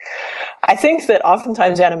FFmpeg. I think that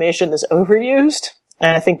oftentimes animation is overused,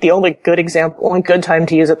 and I think the only good time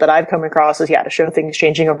to use it that I've come across is, to show things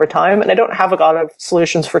changing over time, and I don't have a lot of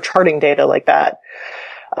solutions for charting data like that.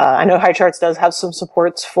 I know HighCharts does have some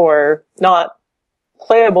supports for not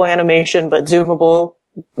playable animation, but zoomable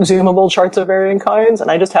charts of varying kinds, and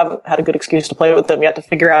I just haven't had a good excuse to play with them yet to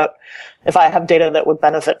figure out if I have data that would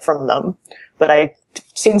benefit from them. But I've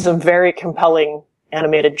seen some very compelling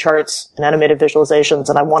animated charts and animated visualizations,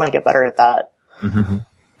 and I want to get better at that. Mm-hmm.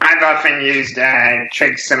 I've often used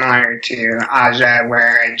tricks similar to Aja,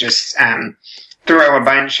 where I just throw a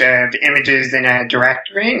bunch of images in a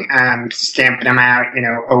directory, stamping them out,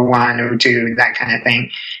 01, 02, that kind of thing.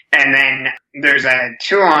 And then there's a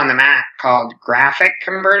tool on the Mac called Graphic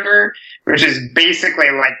Converter, which is basically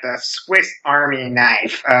like the Swiss Army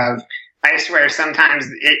knife of, I swear sometimes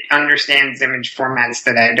it understands image formats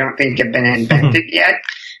that I don't think have been invented yet.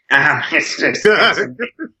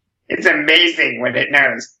 It's amazing what it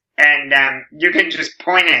knows. And you can just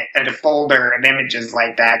point it at a folder of images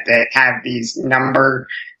like that have these number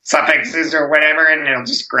suffixes or whatever, and it'll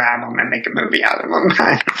just grab them and make a movie out of them.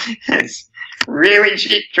 It's a really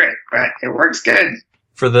cheap trick, but it works good.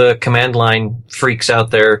 For the command line freaks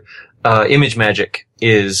out there, ImageMagick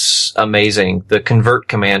is amazing. The convert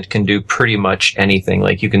command can do pretty much anything.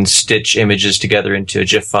 Like, you can stitch images together into a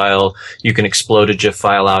GIF file, you can explode a GIF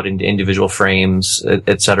file out into individual frames,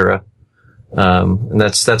 etc. And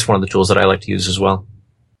that's one of the tools that I like to use as well.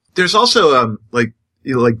 There's also like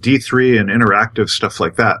D3 and interactive stuff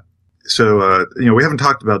like that. So we haven't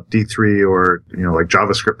talked about D3 or like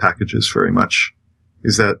JavaScript packages very much.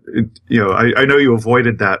 Is that I know you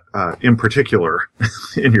avoided that in particular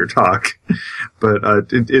in your talk, but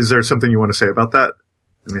is there something you want to say about that?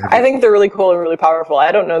 I think they're really cool and really powerful.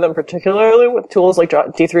 I don't know them particularly with tools like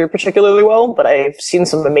D3 particularly well, but I've seen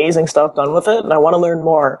some amazing stuff done with it, and I want to learn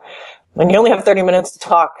more. When you only have 30 minutes to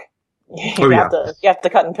talk, you have to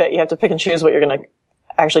cut and pick. You have to pick and choose what you're going to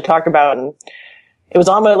actually talk about. And it was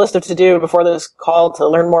on my list of to do before this call to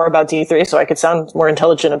learn more about D3, so I could sound more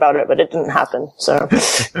intelligent about it, but it didn't happen. So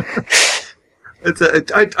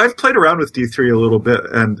I've played around with D3 a little bit,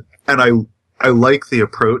 and I like the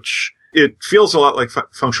approach. It feels a lot like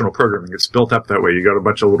functional programming. It's built up that way. You got a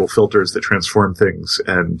bunch of little filters that transform things,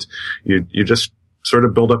 and you just sort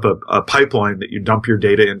of build up a pipeline that you dump your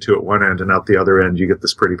data into at one end, and out the other end you get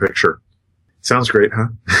this pretty picture. Sounds great, huh?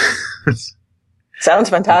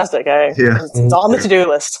 Sounds fantastic. It's on the to-do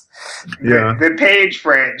list. Yeah. The page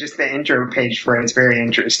for it, just the intro page for it, is very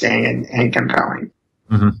interesting and compelling.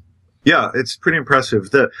 Mm-hmm. Yeah, it's pretty impressive.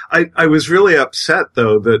 I was really upset,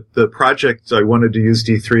 though, that the project I wanted to use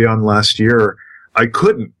D3 on last year, I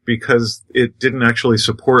couldn't because it didn't actually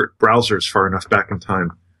support browsers far enough back in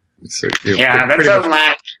time. That's a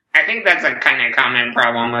lot. I think that's a kind of common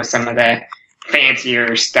problem with some of the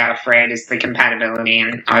fancier stuff, right? Is the compatibility,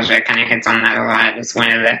 and Aja kind of hits on that a lot. It's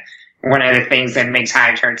one of the things that makes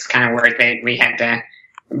HighCharts kind of worth it. We had to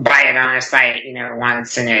buy it on a site,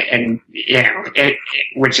 once,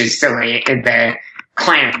 which is silly. The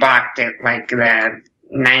client balked at like the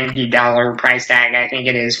 $90 price tag, I think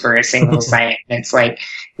it is, for a single site. It's like,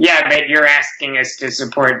 yeah, but you're asking us to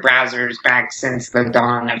support browsers back since the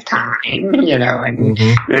dawn of time, and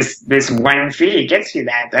this one fee gets you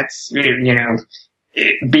that. That's,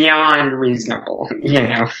 beyond reasonable,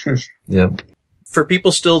 Yeah. For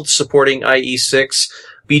people still supporting IE6,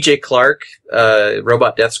 BJ Clark,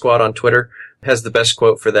 Robot Death Squad on Twitter, has the best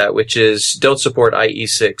quote for that, which is, don't support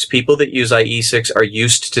IE6. People that use IE6 are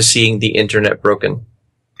used to seeing the internet broken.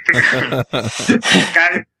 It's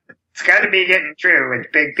got to be getting true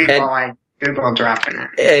with big people like Google dropping it.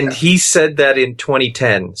 And he said that in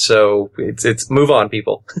 2010, so it's move on,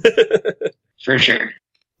 people. For sure.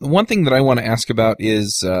 One thing that I want to ask about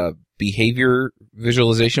is behavior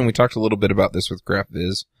visualization. We talked a little bit about this with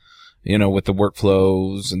GraphViz, with the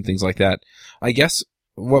workflows and things like that. I guess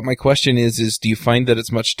what my question is do you find that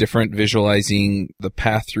it's much different visualizing the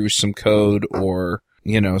path through some code or,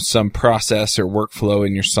 some process or workflow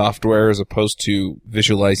in your software as opposed to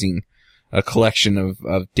visualizing a collection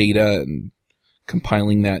of data and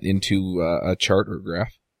compiling that into a chart or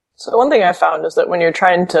graph? So one thing I found is that when you're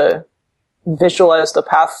trying to visualize the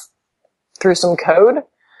path through some code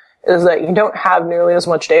is that you don't have nearly as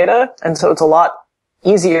much data, and so it's a lot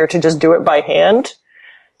easier to just do it by hand.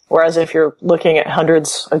 Whereas if you're looking at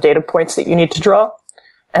hundreds of data points that you need to draw.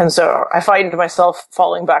 And so I find myself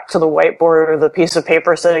falling back to the whiteboard or the piece of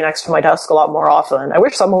paper sitting next to my desk a lot more often. I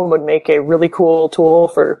wish someone would make a really cool tool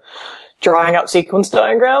for drawing out sequence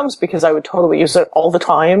diagrams, because I would totally use it all the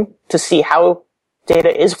time to see how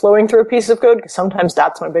data is flowing through a piece of code, because sometimes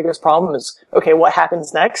that's my biggest problem is, okay, what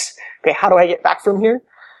happens next? Okay, how do I get back from here?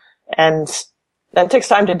 And that takes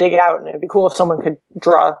time to dig out, and it'd be cool if someone could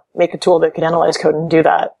make a tool that could analyze code and do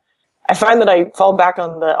that. I find that I fall back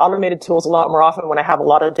on the automated tools a lot more often when I have a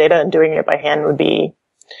lot of data, and doing it by hand would be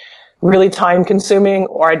really time consuming,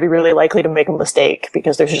 or I'd be really likely to make a mistake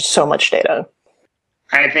because there's just so much data.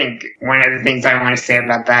 I think one of the things I want to say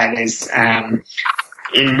about that is,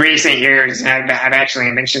 in recent years, I've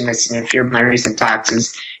actually mentioned this in a few of my recent talks,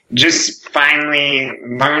 is just finally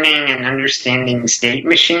learning and understanding state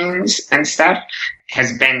machines and stuff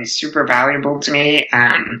has been super valuable to me.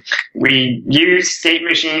 We use state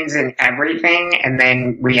machines in everything, and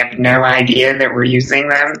then we have no idea that we're using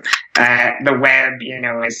them. The web,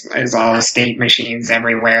 is all state machines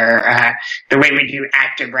everywhere. The way we do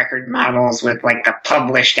active record models with like the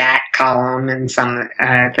published at column and some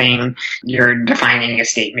thing, you're defining a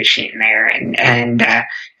state machine there, and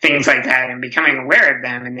things like that, and becoming aware of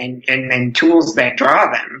them, and then tools that draw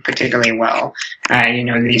them particularly well.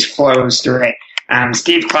 These flows through it.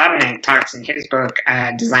 Steve Klobnik talks in his book,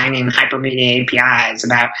 Designing Hypermedia APIs,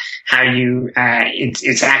 about how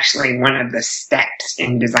it's actually one of the steps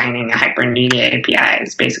in designing a hypermedia API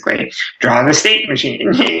is basically draw the state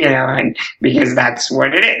machine, and because that's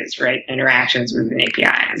what it is, right? Interactions with an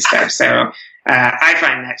API and stuff. So, I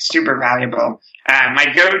find that super valuable. My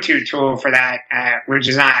go-to tool for that, which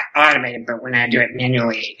is not automated, but when I do it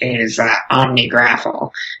manually, is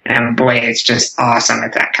OmniGraffle. And boy, it's just awesome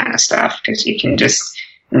at that kind of stuff, because you can just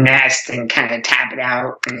nest and kind of tap it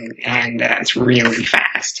out, and it's really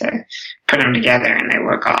fast to put them together, and they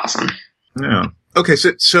look awesome. Yeah. Okay,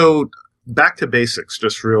 so back to basics,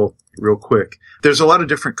 just real quick. There's a lot of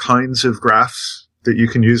different kinds of graphs that you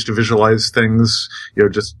can use to visualize things,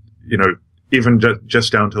 even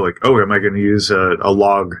just down to like, am I going to use a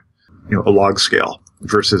log scale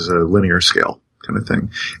versus a linear scale kind of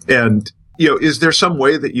thing? And, is there some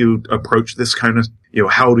way that you approach this kind of,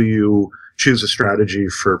 how do you choose a strategy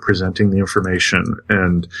for presenting the information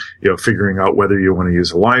and, figuring out whether you want to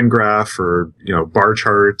use a line graph or, bar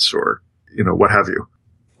charts or, what have you?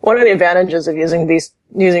 One of the advantages of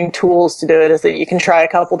using tools to do it is that you can try a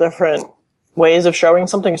couple different ways of showing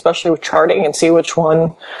something, especially with charting, and see which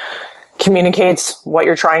one communicates what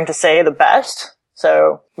you're trying to say the best.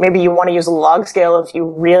 So maybe you want to use a log scale if you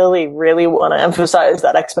really, really want to emphasize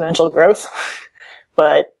that exponential growth.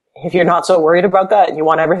 But if you're not so worried about that and you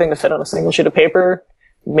want everything to fit on a single sheet of paper,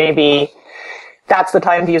 maybe that's the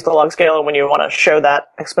time to use the log scale, and when you want to show that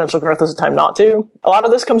exponential growth is the time not to. A lot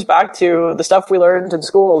of this comes back to the stuff we learned in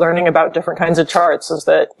school, learning about different kinds of charts, is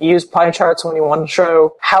that you use pie charts when you want to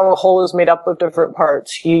show how a whole is made up of different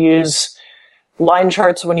parts. You use line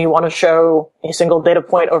charts when you want to show a single data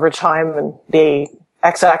point over time, and the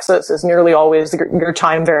x-axis is nearly always your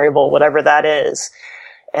time variable, whatever that is.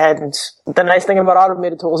 And the nice thing about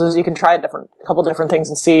automated tools is you can try a couple different things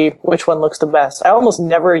and see which one looks the best. I almost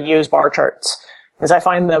never use bar charts because I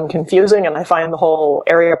find them confusing, and I find the whole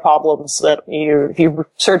area problems that if you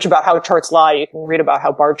search about how charts lie, you can read about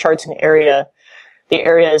how bar charts in area the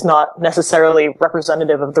area is not necessarily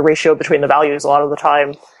representative of the ratio between the values a lot of the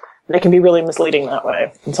time. They can be really misleading that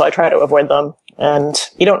way. And so I try to avoid them. And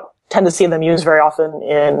you don't tend to see them used very often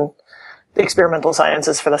in the experimental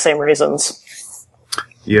sciences for the same reasons.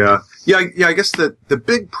 Yeah. I guess the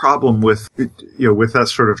big problem with, with that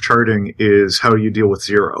sort of charting is how you deal with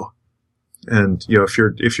zero. And, if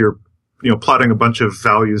you're plotting a bunch of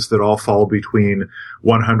values that all fall between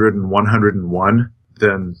 100 and 101,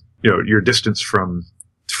 then, your distance from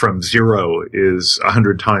zero is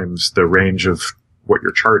 100 times the range of what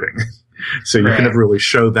you're charting. So you can never really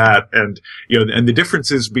show that. And, and the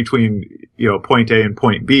differences between, point A and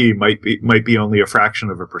point B might be only a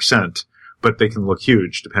fraction of a percent, but they can look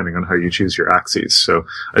huge depending on how you choose your axes. So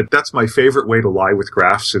that's my favorite way to lie with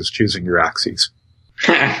graphs, is choosing your axes.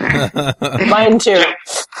 Mine too.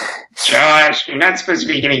 Josh, you're not supposed to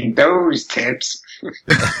be getting those tips. I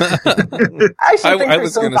actually think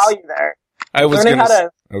there's some value there. Learning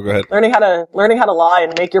how to lie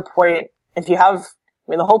and make your point. If you have,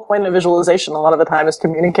 the whole point of visualization a lot of the time is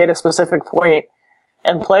communicate a specific point,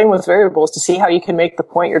 and playing with variables to see how you can make the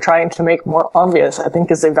point you're trying to make more obvious, I think,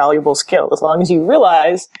 is a valuable skill. As long as you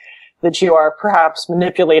realize that you are perhaps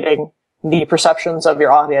manipulating the perceptions of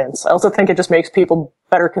your audience. I also think it just makes people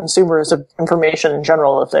better consumers of information in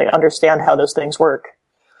general if they understand how those things work.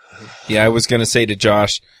 Yeah, I was going to say to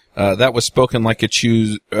Josh, that was spoken like a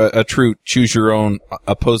true choose your own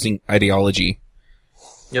opposing ideology.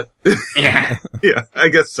 Yep. Yeah. Yeah, I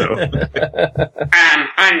guess so. On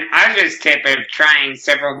Aja's tip of trying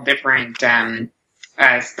several different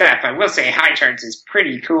stuff, I will say HighCharts is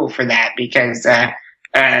pretty cool for that, because that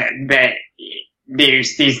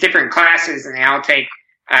there's these different classes and they all take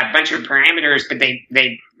a bunch of parameters, but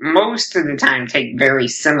they most of the time take very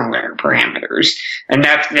similar parameters,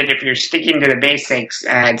 enough that if you're sticking to the basics,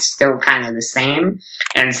 it's still kind of the same.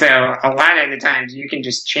 And so a lot of the times you can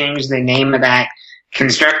just change the name of that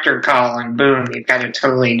constructor call and boom, you've got a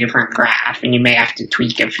totally different graph, and you may have to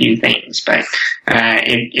tweak a few things, but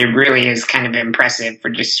it really is kind of impressive for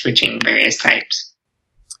just switching various types.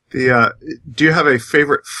 Do you have a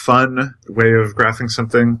favorite fun way of graphing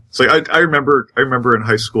something? It's like I remember in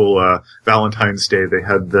high school, Valentine's Day, they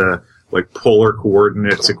had the polar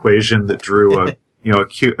coordinates equation that drew a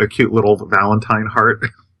cute little Valentine heart.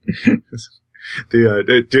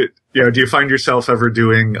 Do you find yourself ever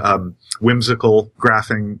doing whimsical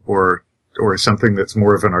graphing or something that's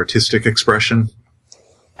more of an artistic expression?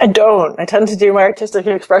 I don't. I tend to do my artistic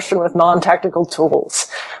expression with non-technical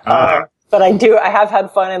tools. But I have had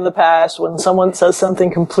fun in the past when someone says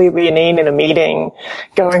something completely inane in a meeting,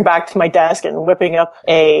 going back to my desk and whipping up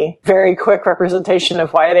a very quick representation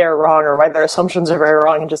of why they are wrong or why their assumptions are very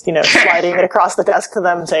wrong, and just, sliding it across the desk to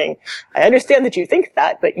them and saying, I understand that you think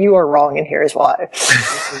that, but you are wrong, and here's why.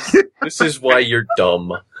 This is why you're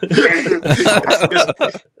dumb.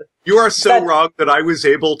 You are so wrong that I was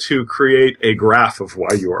able to create a graph of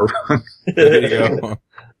why you are wrong. There you go.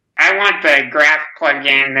 I want the graph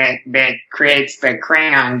plugin that creates the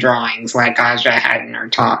crayon drawings like Aja had in her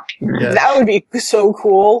talk. Yeah. That would be so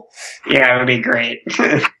cool. Yeah, it would be great.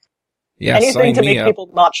 Yeah, anything to make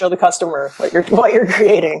people not show the customer what you're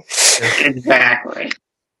creating. Exactly.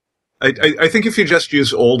 I think if you just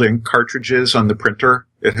use old ink cartridges on the printer,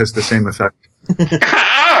 it has the same effect.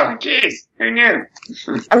 Oh, jeez. Who knew?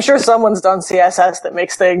 I'm sure someone's done CSS that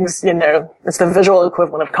makes things, it's the visual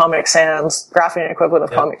equivalent of Comic Sans, graphing equivalent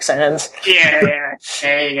of Comic Sans. Yeah.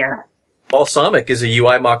 There you go. Balsamic is a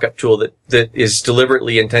UI mockup tool that is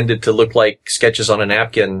deliberately intended to look like sketches on a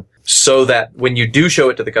napkin, so that when you do show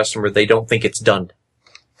it to the customer, they don't think it's done.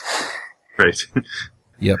 Right.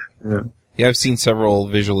 Yep. Yeah, I've seen several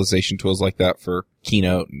visualization tools like that for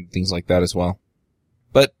Keynote and things like that as well.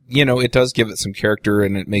 But, it does give it some character,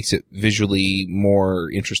 and it makes it visually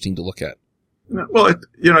more interesting to look at. Well,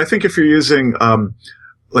 I think if you're using,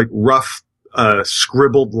 rough,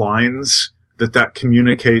 scribbled lines, that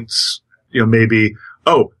communicates, maybe,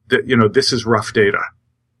 this is rough data.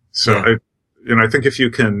 So, I think if you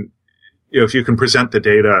can present the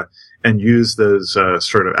data and use those,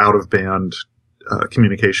 sort of out of band,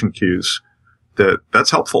 communication cues,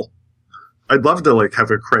 that's helpful. I'd love to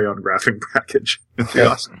have a crayon graphing package. It'd be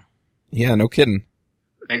awesome. Yeah, no kidding.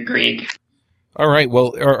 Agreed. All right.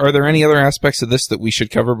 Well, are there any other aspects of this that we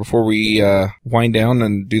should cover before we wind down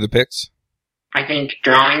and do the picks? I think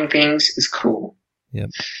drawing things is cool. Yep.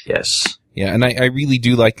 Yes. Yeah, and I really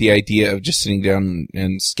do like the idea of just sitting down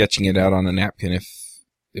and sketching it out on a napkin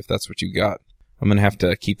if that's what you got. I'm going to have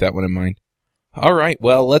to keep that one in mind. All right.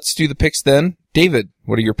 Well, let's do the picks then. David,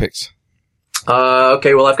 what are your picks?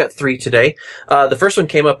 Okay, well, I've got 3 today. The first one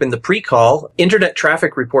came up in the pre-call,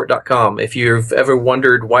 internettrafficreport.com. If you've ever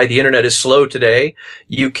wondered why the internet is slow today,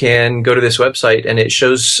 you can go to this website, and it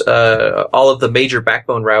shows all of the major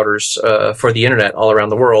backbone routers for the internet all around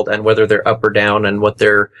the world, and whether they're up or down, and what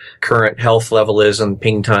their current health level is, and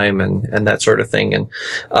ping time, and that sort of thing. And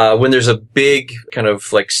when there's a big kind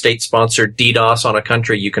of like state-sponsored DDoS on a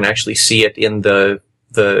country, you can actually see it in the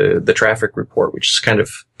traffic report, which is kind of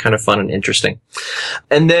fun and interesting.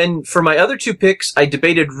 And then for my other 2 picks, I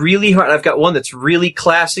debated really hard. I've got one that's really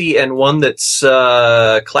classy and one that's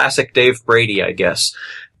classic Dave Brady, I guess.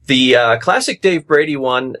 The classic Dave Brady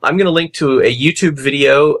one, I'm going to link to a YouTube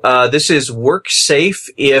video. This is Work Safe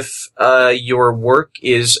If your work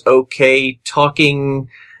is okay talking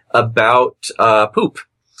about poop.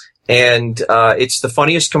 And it's the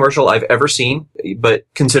funniest commercial I've ever seen, but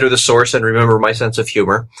consider the source and remember my sense of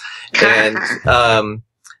humor. And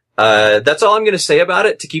that's all I'm going to say about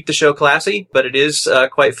it to keep the show classy, but it is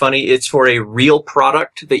quite funny. It's for a real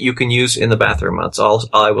product that you can use in the bathroom. That's all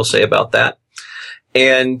I will say about that.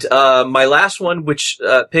 And my last one, which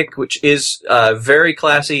is very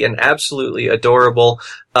classy and absolutely adorable.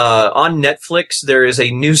 On Netflix, there is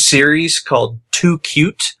a new series called Too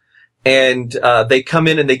Cute. And they come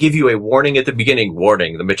in and they give you a warning at the beginning.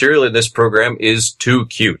 Warning, the material in this program is too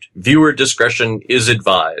cute. Viewer discretion is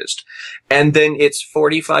advised. And then it's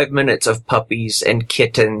 45 minutes of puppies and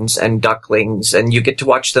kittens and ducklings, and you get to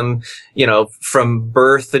watch them, from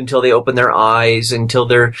birth until they open their eyes, until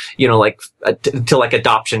they're, until like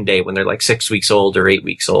adoption day when they're like 6 weeks old or 8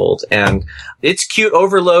 weeks old. And it's Cute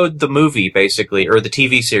Overload, the movie, basically, or the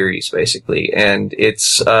TV series, basically. And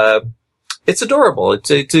it's adorable. It's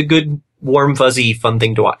a good, warm, fuzzy, fun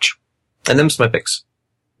thing to watch. And them's my picks.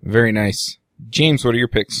 Very nice. James, what are your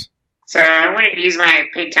picks? So I wanted to use my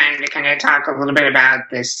paid time to kind of talk a little bit about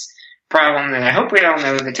this problem that I hope we all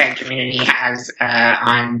know the tech community has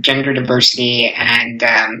on gender diversity and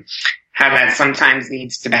how that sometimes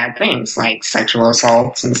leads to bad things like sexual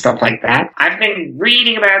assaults and stuff like that. I've been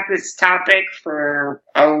reading about this topic for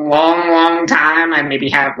a long, long time. I maybe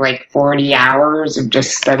have like 40 hours of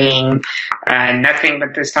just studying nothing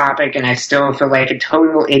but this topic, and I still feel like a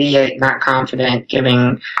total idiot, not confident,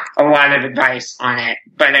 giving a lot of advice on it.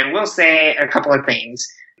 But I will say a couple of things.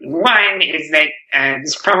 One is that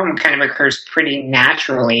this problem kind of occurs pretty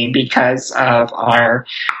naturally because of our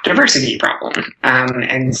diversity problem.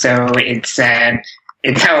 And so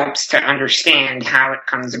it helps to understand how it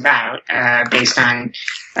comes about based on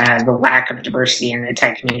the lack of diversity in the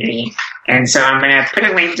tech community. And so I'm going to put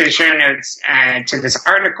a link to the show notes to this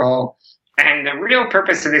article. And the real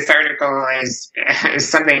purpose of this article is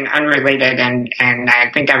something unrelated, and I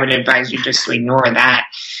think I would advise you just to ignore that.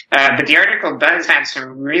 But the article does have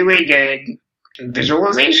some really good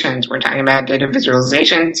visualizations. We're talking about data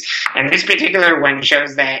visualizations, and this particular one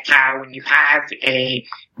shows that how when you have a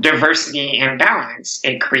diversity imbalance,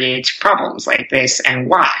 it creates problems like this and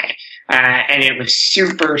why. And it was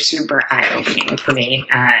super, super eye-opening for me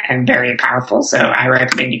and very powerful, so I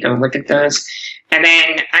recommend you go look at those. And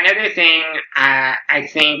then another thing I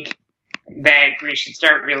think that we should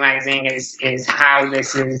start realizing is how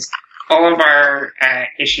this is all of our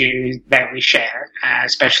issues that we share,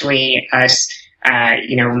 especially us,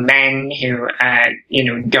 men who,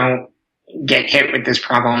 don't get hit with this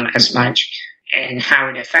problem as much, and how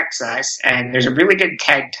it affects us. And there's a really good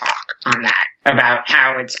TED Talk on that about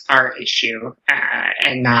how it's our issue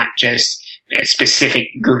and not just a specific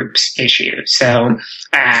group's issue. So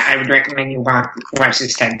I would recommend you watch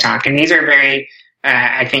this TED Talk. And these are very,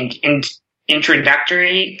 I think,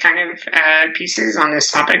 introductory kind of pieces on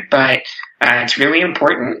this topic, but it's really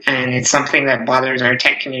important, and it's something that bothers our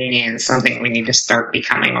tech community, and it's something we need to start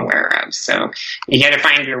becoming aware of. So you got to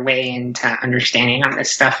find your way into understanding on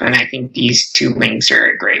this stuff, and I think these 2 links are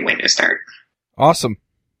a great way to start. Awesome.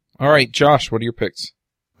 All right, Josh, what are your picks?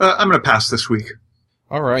 I'm going to pass this week.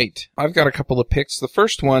 All right. I've got a couple of picks. The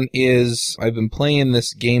first one is I've been playing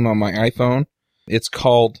this game on my iPhone. It's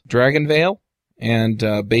called Dragonvale,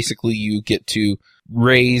 and basically you get to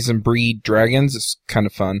raise and breed dragons. It's kind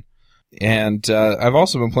of fun. And I've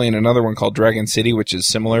also been playing another one called Dragon City, which is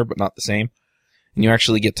similar but not the same. And you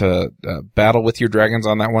actually get to battle with your dragons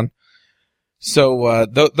on that one. So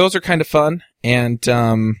those are kind of fun. And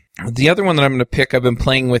the other one that I'm going to pick, I've been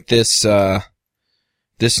playing with this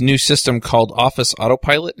new system called Office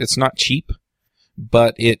Autopilot. It's not cheap,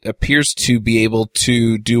 but it appears to be able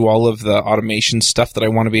to do all of the automation stuff that I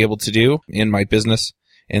want to be able to do in my business.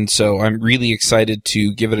 And so I'm really excited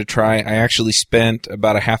to give it a try. I actually spent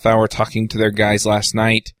about a half hour talking to their guys last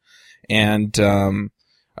night, and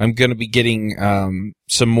I I'm going to be getting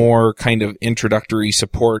some more kind of introductory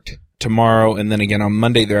support tomorrow, and then again on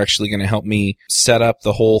Monday they're actually going to help me set up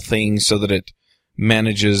the whole thing so that it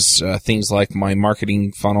manages things like my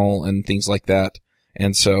marketing funnel and things like that.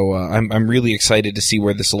 And so I'm really excited to see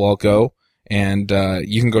where this will all go. And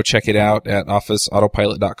you can go check it out at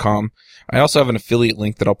officeautopilot.com. I also have an affiliate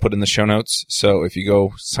link that I'll put in the show notes. So if you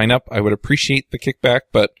go sign up, I would appreciate the kickback.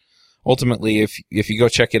 But ultimately, if you go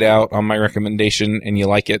check it out on my recommendation and you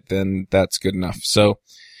like it, then that's good enough. So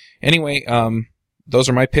anyway, those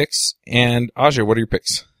are my picks. And Aja, what are your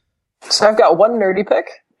picks? So I've got one nerdy pick,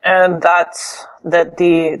 and that's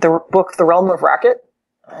the book The Realm of Racket,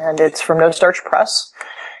 and it's from No Starch Press.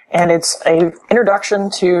 And it's a introduction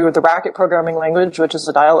to the Racket programming language, which is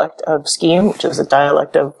a dialect of Scheme, which is a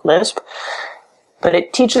dialect of Lisp. But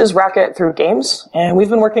it teaches Racket through games, and we've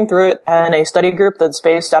been working through it in a study group that's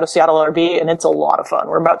based out of Seattle RB, and it's a lot of fun.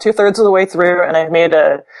 We're about 2/3 of the way through, and I've made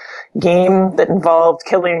a game that involved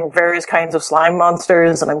killing various kinds of slime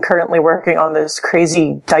monsters, and I'm currently working on this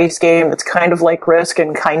crazy dice game that's kind of like Risk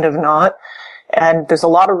and kind of not. And there's a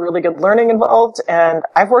lot of really good learning involved, and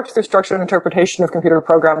I've worked through structured interpretation of computer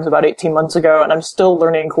programs about 18 months ago, and I'm still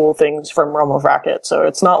learning cool things from Realm of Racket. So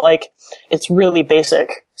it's not like it's really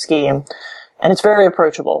basic Scheme. And it's very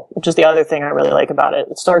approachable, which is the other thing I really like about it.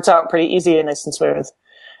 It starts out pretty easy and nice and smooth.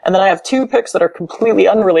 And then I have two picks that are completely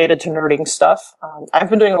unrelated to nerding stuff. I've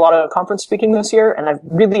been doing a lot of conference speaking this year, and I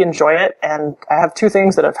really enjoy it, and I have two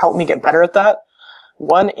things that have helped me get better at that.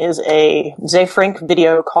 One is a Ze Frank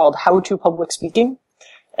video called How to Public Speaking,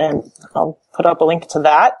 and I'll put up a link to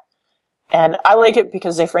that. And I like it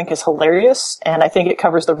because Ze Frank is hilarious, and I think it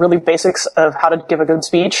covers the really basics of how to give a good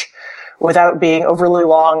speech without being overly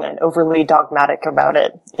long and overly dogmatic about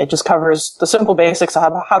it. It just covers the simple basics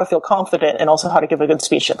of how to feel confident and also how to give a good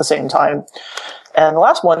speech at the same time. And the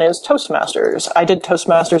last one is Toastmasters. I did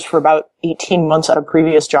Toastmasters for about 18 months at a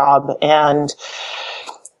previous job, and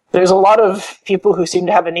there's a lot of people who seem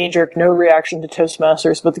to have a knee-jerk no reaction to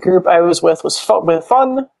Toastmasters, but the group I was with was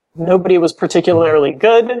fun. Nobody was particularly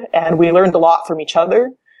good, and we learned a lot from each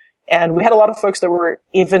other. And we had a lot of folks that were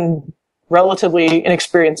even relatively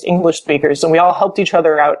inexperienced English speakers, and we all helped each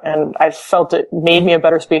other out, and I felt it made me a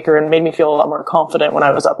better speaker and made me feel a lot more confident when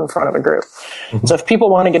I was up in front of a group. Mm-hmm. So if people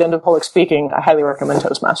want to get into public speaking, I highly recommend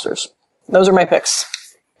Toastmasters. Those are my picks.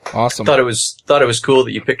 Awesome. Thought it was cool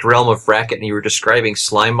that you picked Realm of Racket and you were describing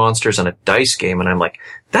slime monsters on a dice game, and I'm like,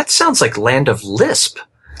 that sounds like Land of Lisp.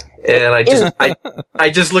 And I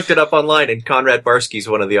just looked it up online, and Conrad Barsky's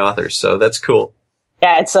one of the authors, so that's cool.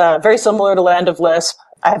 Yeah, it's very similar to Land of Lisp.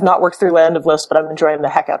 I have not worked through Land of Lisp, but I'm enjoying the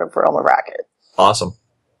heck out of Realm of Racket. Awesome.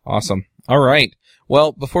 All right.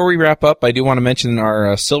 Well, before we wrap up, I do want to mention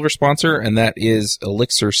our silver sponsor, and that is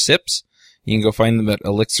Elixir Sips. You can go find them at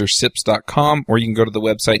elixirsips.com, or you can go to the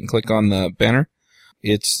website and click on the banner.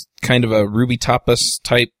 It's kind of a Ruby Tapas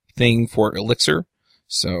type thing for Elixir.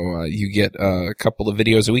 So you get a couple of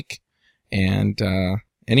videos a week. And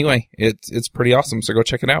anyway, it's pretty awesome, so go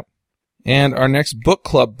check it out. And our next book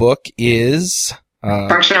club book is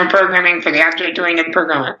Functional Programming for the Object-Oriented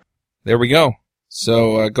Programmer. There we go.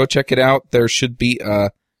 So go check it out. There should be do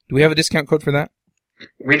we have a discount code for that?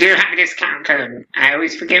 We do have a discount code. I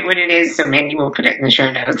always forget what it is, so maybe we'll put it in the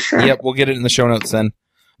show notes. So. Yep, we'll get it in the show notes then.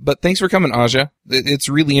 But thanks for coming, Aja. It's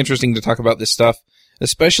really interesting to talk about this stuff,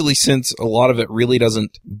 especially since a lot of it really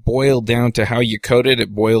doesn't boil down to how you code it.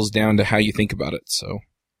 It boils down to how you think about it. So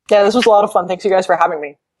yeah, this was a lot of fun. Thanks you guys for having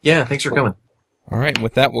me. Yeah, thanks for coming. All right,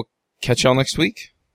 with that, we'll catch y'all next week.